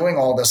and we're doing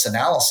all this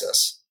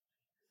analysis,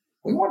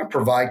 we want to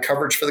provide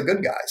coverage for the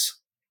good guys.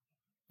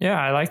 Yeah,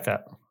 I like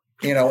that.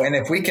 And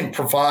if we can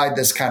provide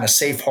this kind of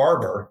safe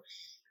harbor,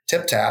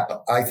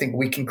 TipTap, I think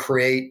we can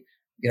create,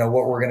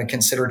 what we're going to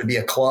consider to be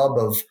a club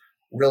of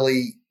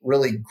really,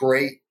 really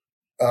great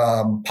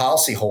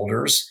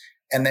policyholders.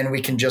 And then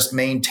we can just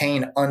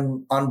maintain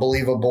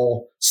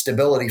unbelievable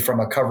stability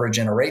from a coverage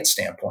and a rate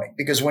standpoint.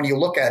 Because when you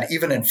look at,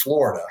 even in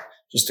Florida,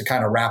 just to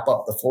kind of wrap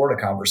up the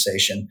Florida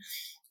conversation,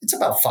 it's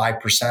about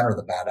 5% are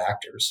the bad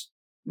actors.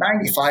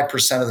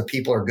 95% of the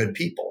people are good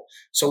people.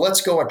 So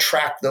let's go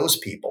attract those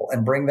people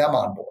and bring them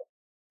on board.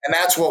 And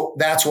that's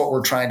what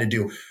we're trying to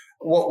do.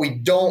 What we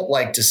don't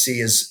like to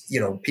see is,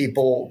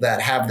 people that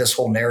have this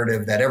whole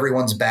narrative that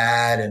everyone's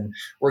bad and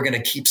we're going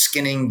to keep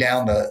skinning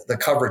down the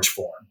coverage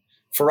form.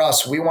 For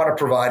us, we want to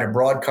provide a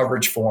broad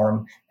coverage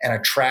form and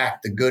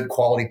attract the good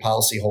quality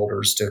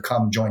policyholders to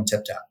come join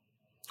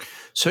TipTap.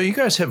 So you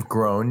guys have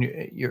grown.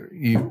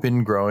 You've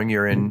been growing.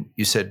 You're in,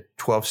 you said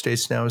 12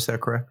 states now. Is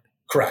that correct?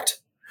 Correct.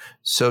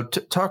 So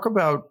talk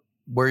about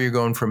where you're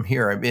going from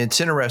here. I mean,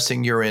 it's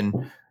interesting. You're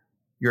in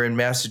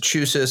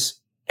Massachusetts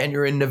and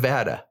you're in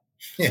Nevada.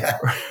 Yeah.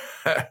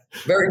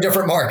 Very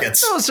different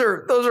markets. Those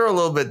are a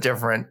little bit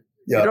different.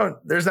 Yeah.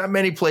 There's not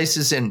many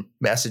places in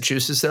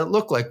Massachusetts that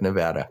look like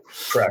Nevada.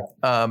 Correct.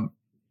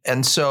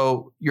 And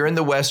so you're in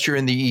the West, you're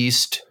in the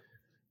East.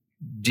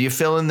 Do you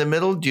fill in the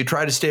middle? Do you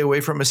try to stay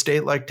away from a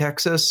state like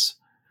Texas?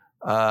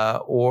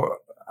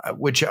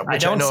 Which I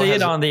don't see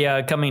it on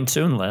the coming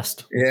soon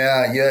list.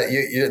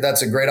 Yeah.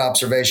 That's a great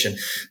observation.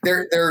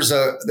 There's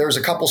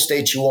a couple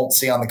states you won't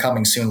see on the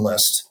coming soon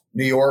list.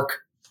 New York.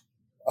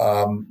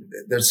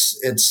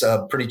 It's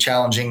a pretty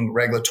challenging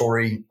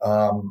regulatory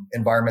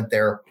environment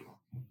there.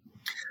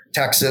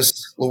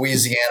 Texas,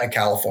 Louisiana,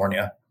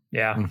 California.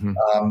 Yeah.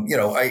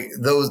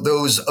 Mm-hmm.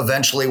 Those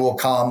eventually will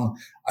come.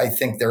 I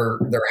think there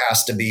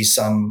has to be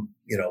some,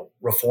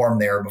 reform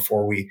there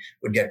before we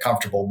would get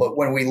comfortable. But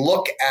when we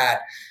look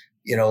at,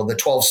 the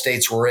 12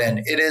 states we're in,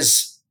 it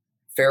is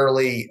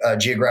fairly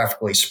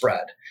geographically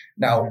spread.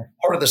 Now,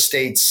 part of the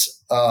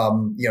states,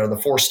 the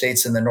 4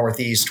 states in the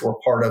Northeast were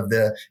part of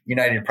the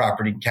United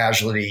Property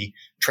Casualty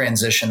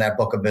transition, that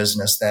book of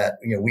business that,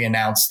 we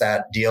announced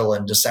that deal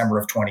in December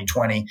of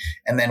 2020.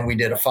 And then we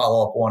did a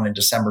follow-up one in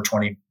December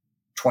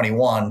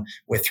 2021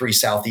 with 3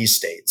 Southeast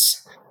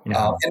states.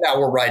 Yeah. And now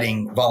we're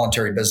writing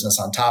voluntary business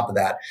on top of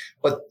that.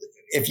 But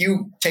if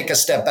you take a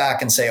step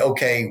back and say,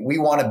 okay, we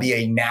want to be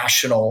a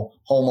national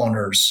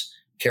homeowners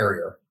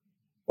carrier.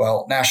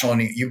 Well,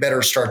 nationally, you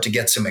better start to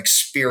get some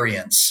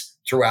experience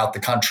throughout the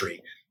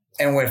country.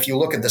 And if you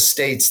look at the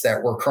states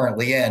that we're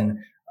currently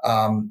in,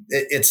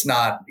 it's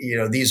not,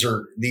 these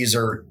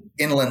are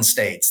inland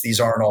states. These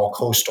aren't all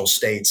coastal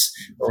states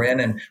we're in.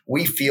 And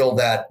we feel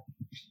that,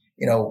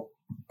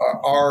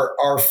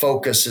 our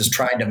focus is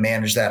trying to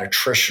manage that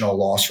attritional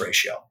loss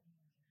ratio.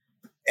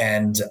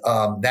 And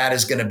that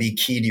is going to be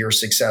key to your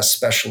success,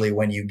 especially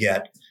when you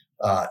get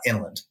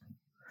inland.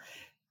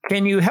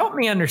 Can you help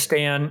me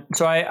understand?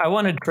 So I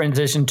want to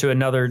transition to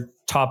another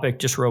topic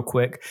just real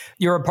quick.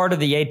 You're a part of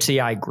the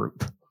HCI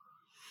group,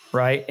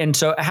 right? And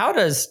so how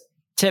does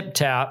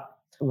TipTap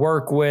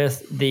work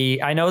with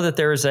I know that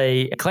there's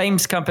a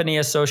claims company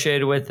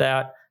associated with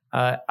that.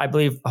 I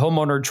believe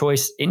Homeowner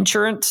Choice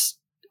Insurance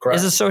Correct.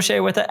 Is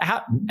associated with it.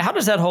 How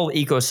does that whole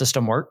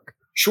ecosystem work?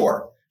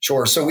 Sure.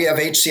 So we have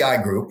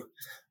HCI Group,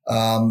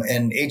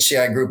 and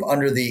HCI Group,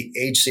 under the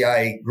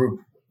HCI Group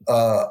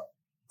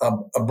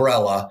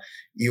umbrella,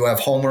 you have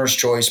Homeowners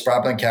Choice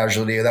Property and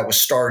Casualty that was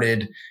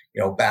started,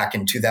 back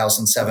in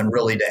 2007,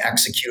 really to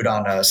execute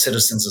on a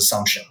citizens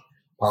assumption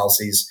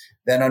policies.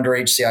 Then under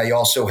HCI, you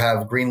also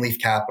have Greenleaf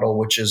Capital,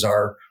 which is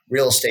our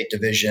real estate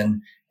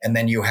division, and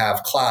then you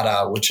have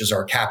Clada, which is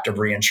our captive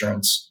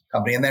reinsurance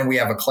company, and then we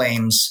have a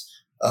claims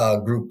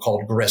group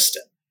called Griston.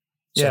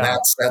 So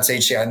that's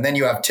HCI, and then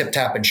you have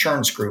TipTap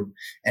Insurance Group,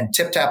 and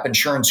TipTap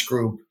Insurance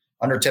Group,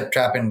 under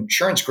TipTap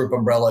Insurance Group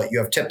umbrella, you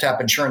have TipTap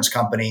Insurance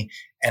Company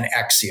and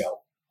Exio,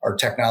 our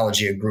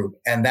technology group.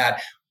 And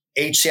that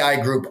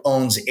HCI group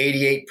owns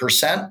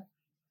 88%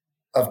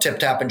 of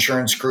TipTap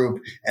Insurance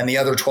Group, and the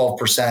other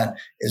 12%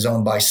 is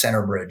owned by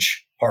Centerbridge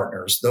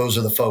Partners. Those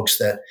are the folks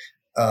that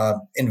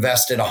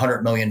invested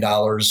 $100 million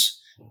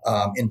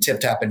in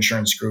TipTap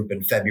Insurance Group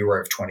in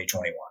February of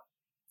 2021.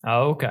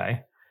 Oh,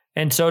 okay.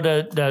 And so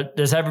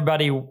does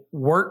everybody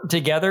work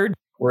together?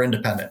 We're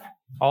independent.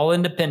 All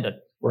independent?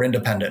 We're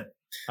independent.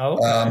 Oh,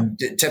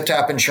 okay.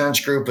 TipTap Insurance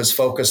Group is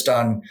focused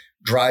on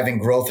driving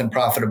growth and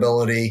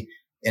profitability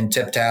in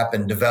TipTap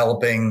and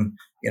developing,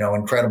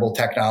 incredible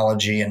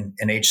technology, and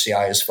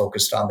HCI is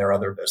focused on their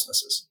other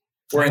businesses.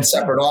 We're in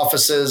separate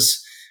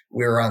offices.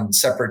 We're on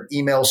separate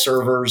email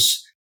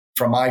servers.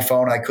 from my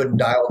phone, I couldn't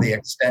dial the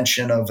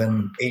extension of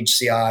an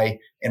HCI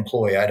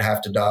employee. I'd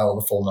have to dial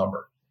the full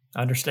number.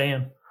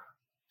 Understand.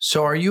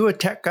 So are you a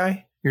tech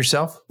guy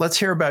yourself? Let's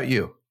hear about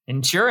you.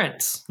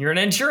 Insurance. You're an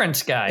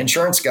insurance guy.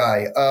 Insurance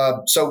guy.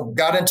 So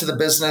got into the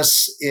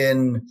business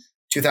in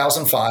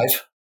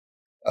 2005,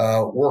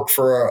 worked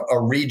for a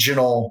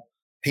regional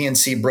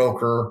P&C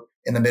broker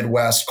in the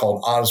Midwest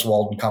called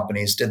Oswald &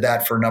 Companies. Did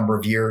that for a number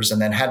of years and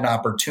then had an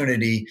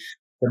opportunity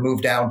to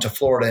move down to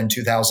Florida in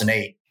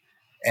 2008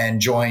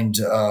 and joined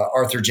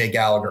Arthur J.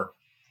 Gallagher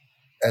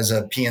as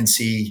a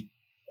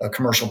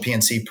commercial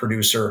P&C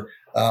producer.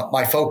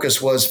 My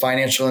focus was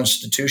financial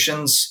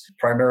institutions,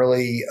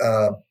 primarily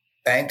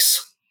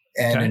banks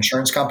and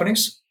insurance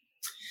companies,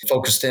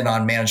 focused in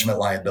on management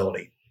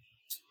liability.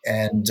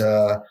 And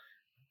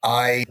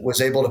I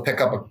was able to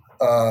pick up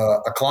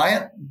a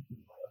client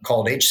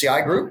called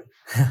HCI Group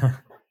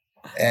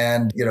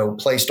and,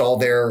 placed all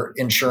their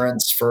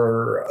insurance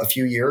for a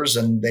few years.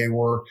 And they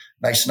were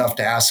nice enough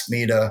to ask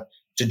me to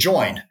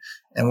join.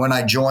 And when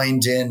I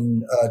joined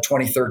in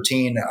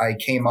 2013, I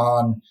came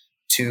on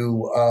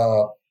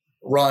to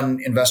run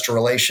investor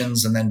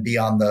relations and then be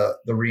on the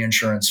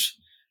reinsurance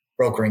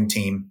brokering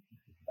team,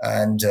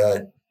 and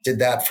did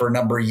that for a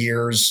number of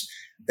years.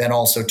 Then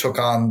also took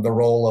on the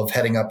role of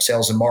heading up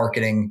sales and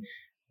marketing,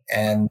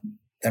 and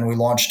then we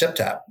launched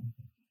TipTap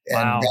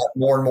and got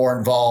more and more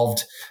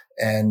involved.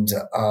 And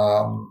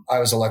I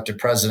was elected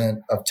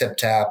president of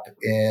TipTap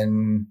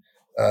in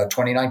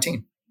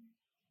 2019.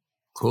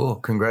 Cool.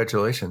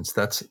 Congratulations.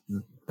 That's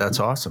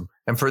awesome.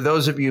 And for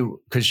those of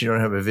you, because you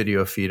don't have a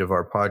video feed of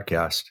our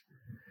podcast,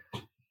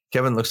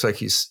 Kevin looks like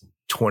he's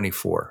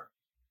 24.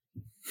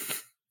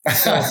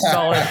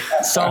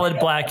 Solid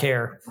black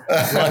hair.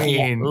 Lucky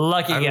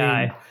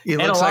guy. It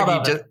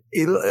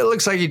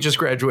looks like he just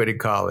graduated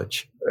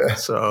college.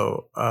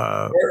 So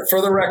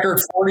for the record,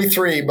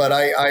 43, but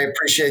I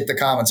appreciate the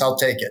comments. I'll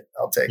take it.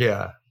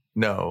 Yeah.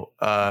 No.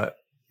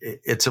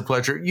 It's a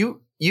pleasure.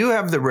 You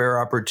have the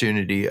rare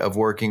opportunity of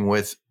working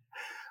with,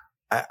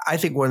 I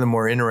think, one of the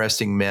more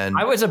interesting men.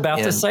 I was about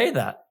to say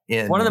that.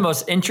 One of the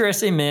most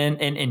interesting men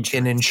in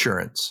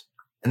insurance.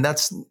 And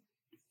that's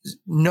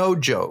no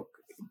joke.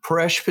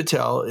 Paresh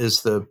Patel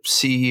is the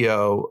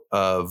CEO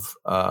of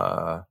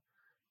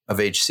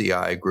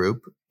HCI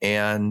Group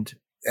and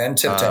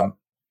TipTap.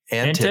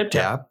 And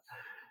TipTap.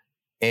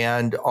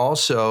 And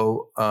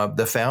also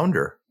the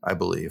founder, I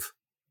believe,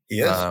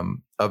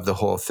 of the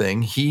whole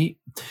thing. He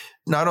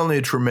not only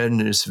a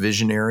tremendous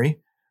visionary,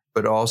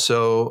 but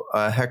also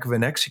a heck of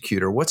an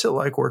executor. What's it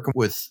like working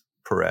with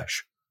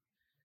Paresh?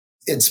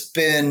 It's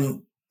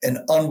been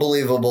an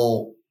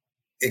unbelievable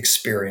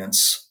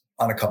experience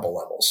on a couple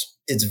levels.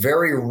 It's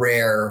very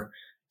rare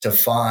to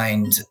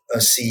find a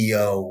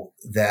CEO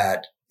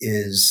that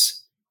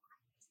is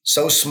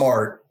so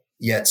smart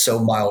yet so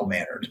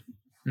mild-mannered.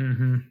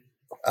 Mm-hmm.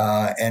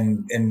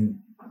 And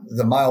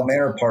the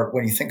mild-mannered part,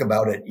 when you think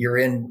about it, you're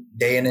in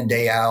and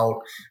day out,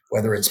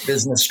 whether it's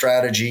business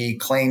strategy,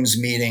 claims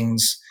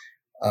meetings.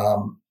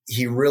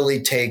 He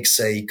really takes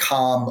a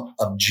calm,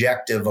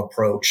 objective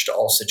approach to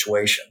all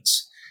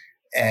situations.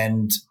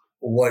 And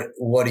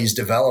what he's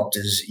developed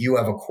is you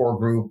have a core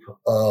group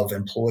of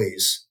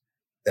employees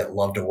that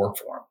love to work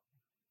for him.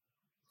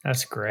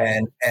 That's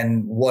great.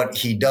 And what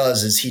he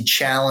does is he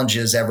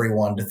challenges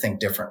everyone to think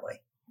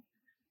differently.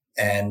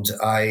 And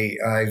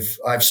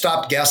I've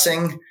stopped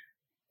guessing,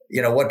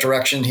 what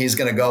direction he's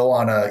going to go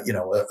on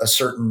a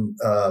certain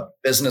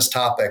business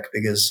topic,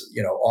 because,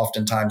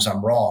 oftentimes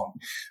I'm wrong.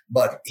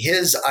 But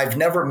I've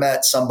never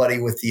met somebody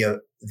with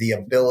the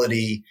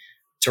ability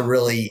to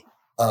really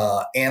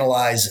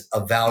analyze,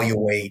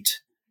 evaluate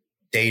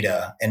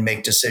data and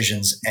make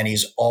decisions. And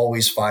he's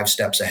always 5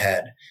 steps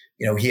ahead.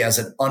 He has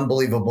an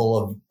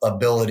unbelievable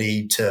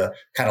ability to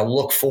kind of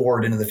look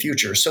forward into the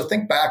future. So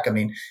think back. I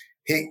mean,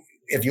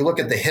 if you look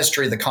at the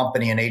history of the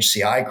company and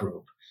HCI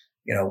Group,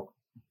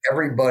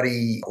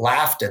 everybody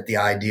laughed at the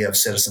idea of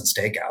citizen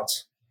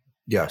stakeouts.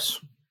 Yes.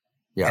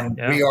 Yeah. And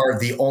we are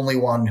the only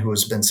one who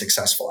has been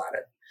successful at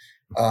it.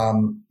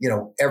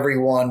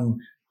 Everyone,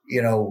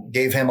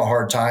 gave him a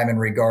hard time in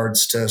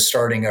regards to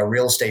starting a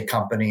real estate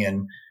company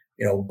and,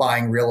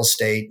 buying real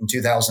estate in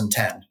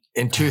 2010.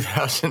 In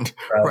 2000,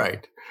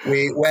 right.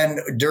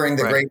 During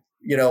the great,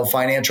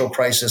 financial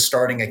crisis,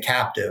 starting a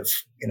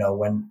captive,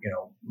 when,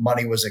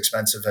 money was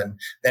expensive. And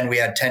then we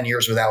had 10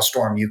 years without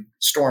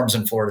storms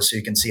in Florida. So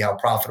you can see how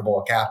profitable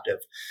a captive,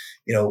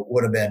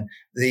 would have been.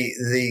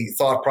 The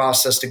thought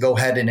process to go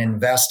ahead and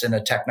invest in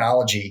a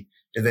technology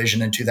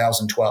division in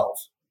 2012,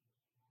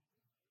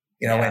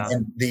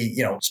 and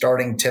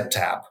starting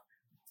TipTap,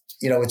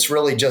 it's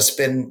really just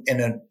been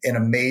an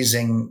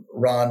amazing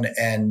run.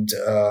 And,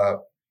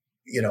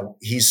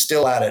 he's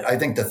still at it. I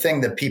think the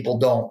thing that people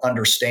don't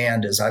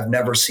understand is I've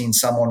never seen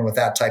someone with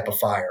that type of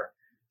fire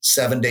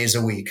 7 days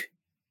a week.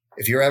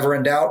 If you're ever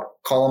in doubt,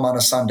 call him on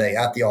a Sunday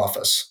at the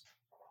office.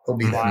 He'll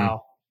be there.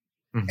 Wow.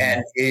 Mm-hmm.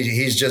 And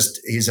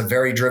he's a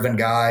very driven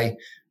guy,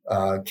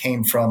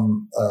 came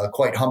from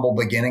quite humble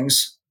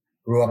beginnings,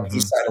 grew up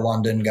east side of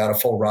London, got a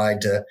full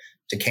ride to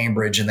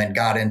Cambridge, and then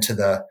got into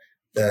the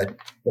the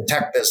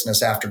tech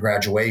business after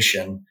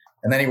graduation.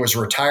 And then he was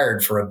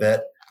retired for a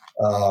bit,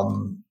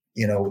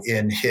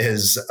 in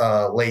his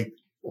late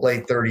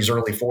 30s,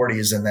 early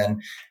 40s. And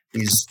then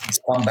he's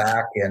come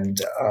back, and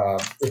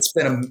it's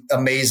been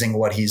amazing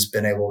what he's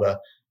been able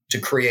to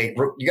create.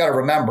 You got to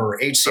remember,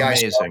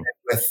 HCI started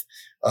with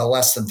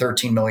less than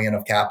 13 million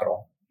of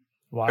capital.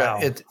 Wow.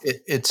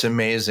 It's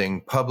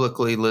amazing.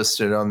 Publicly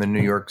listed on the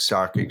New York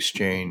Stock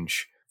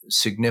Exchange,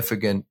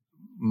 significant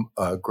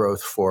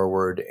growth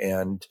forward,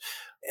 and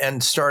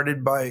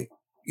started by,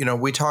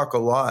 we talk a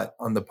lot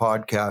on the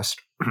podcast,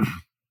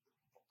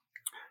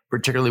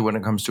 particularly when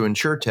it comes to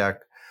InsurTech,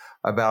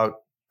 about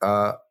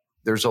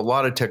there's a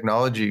lot of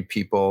technology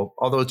people,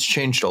 although it's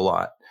changed a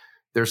lot.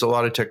 There's a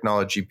lot of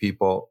technology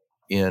people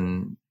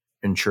in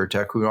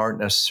InsurTech who aren't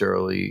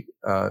necessarily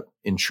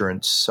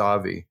insurance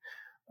savvy.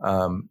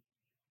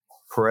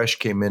 Paresh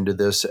came into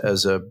this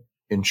as a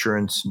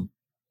insurance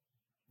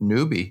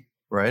newbie,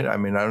 right? I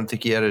mean, I don't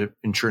think he had an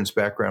insurance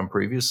background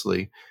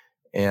previously,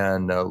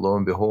 and lo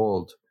and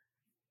behold,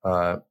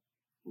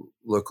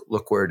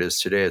 look where it is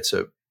today.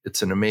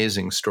 It's an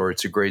amazing story.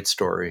 It's a great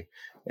story,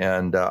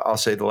 and I'll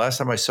say the last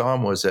time I saw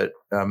him was at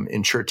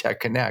InsurTech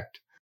Connect,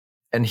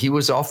 and he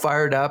was all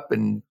fired up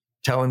and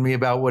telling me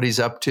about what he's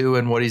up to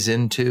and what he's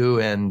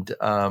into, and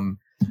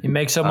he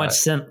makes so much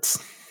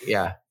sense.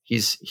 Yeah,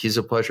 he's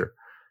a pleasure.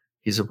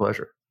 He's a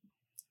pleasure.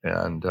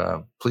 And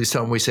please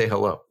tell him we say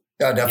hello.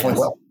 Yeah, definitely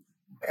will.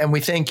 And we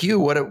thank you.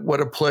 What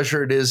a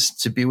pleasure it is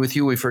to be with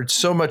you. We've heard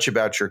so much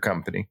about your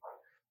company.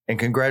 And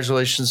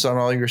congratulations on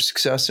all your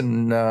success.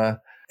 And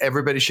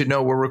everybody should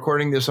know we're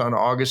recording this on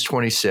August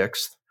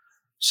 26th.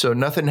 So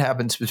nothing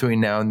happens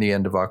between now and the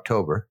end of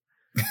October.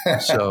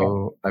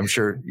 So I'm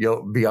sure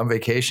you'll be on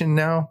vacation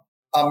now.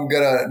 I'm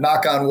going to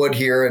knock on wood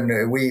here.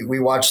 And we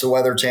watch the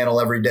Weather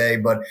Channel every day.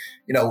 But,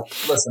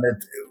 listen,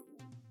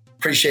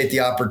 appreciate the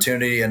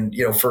opportunity, and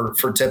for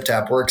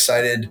TipTap, we're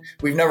excited.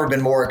 We've never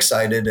been more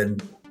excited, and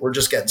we're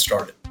just getting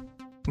started.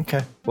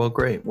 Okay, well,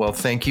 great. Well,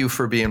 thank you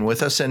for being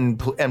with us, and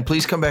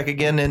please come back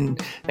again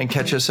and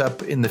catch us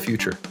up in the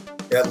future.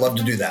 Yeah, I'd love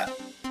to do that.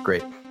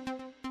 Great.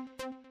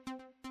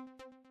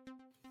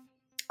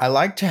 I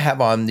like to have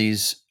on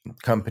these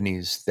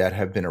companies that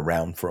have been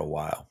around for a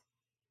while.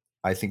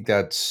 I think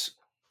that's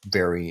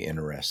very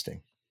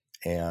interesting,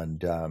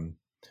 and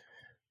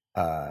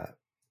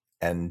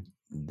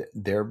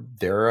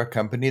they're a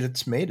company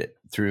that's made it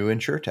through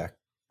InsurTech.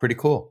 Pretty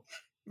cool.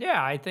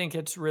 Yeah, I think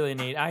it's really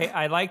neat.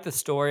 I like the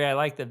story. I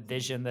like the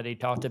vision that he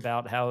talked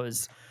about, how it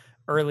was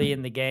early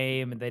in the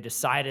game and they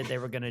decided they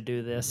were going to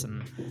do this,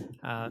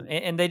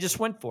 and they just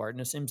went for it, and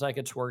it seems like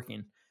it's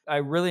working. I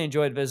really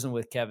enjoyed visiting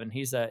with Kevin.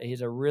 He's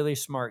a really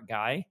smart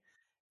guy,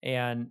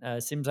 and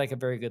seems like a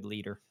very good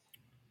leader.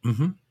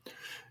 Mm-hmm.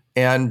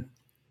 And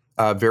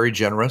very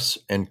generous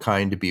and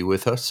kind to be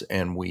with us,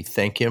 and we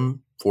thank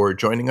him for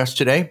joining us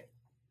today.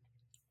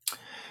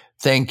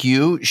 Thank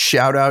you.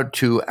 Shout out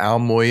to Al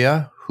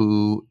Moya,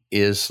 who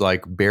is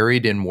like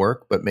buried in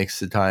work, but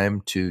makes the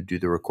time to do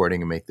the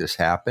recording and make this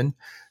happen.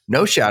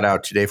 No shout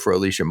out today for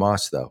Alicia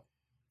Moss, though.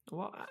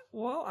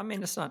 Well, I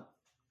mean, it's not,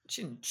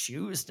 she didn't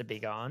choose to be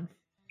gone.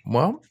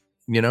 Well,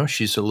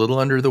 she's a little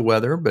under the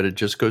weather, but it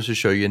just goes to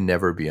show you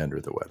never be under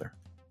the weather.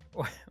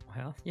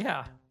 Well,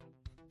 yeah.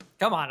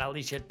 Come on,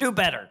 Alicia, do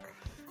better.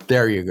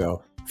 There you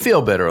go.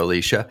 Feel better,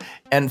 Alicia.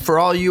 And for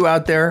all you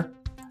out there,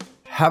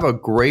 have a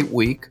great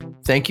week.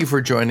 Thank you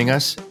for joining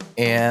us,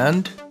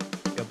 and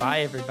goodbye,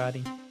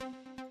 everybody.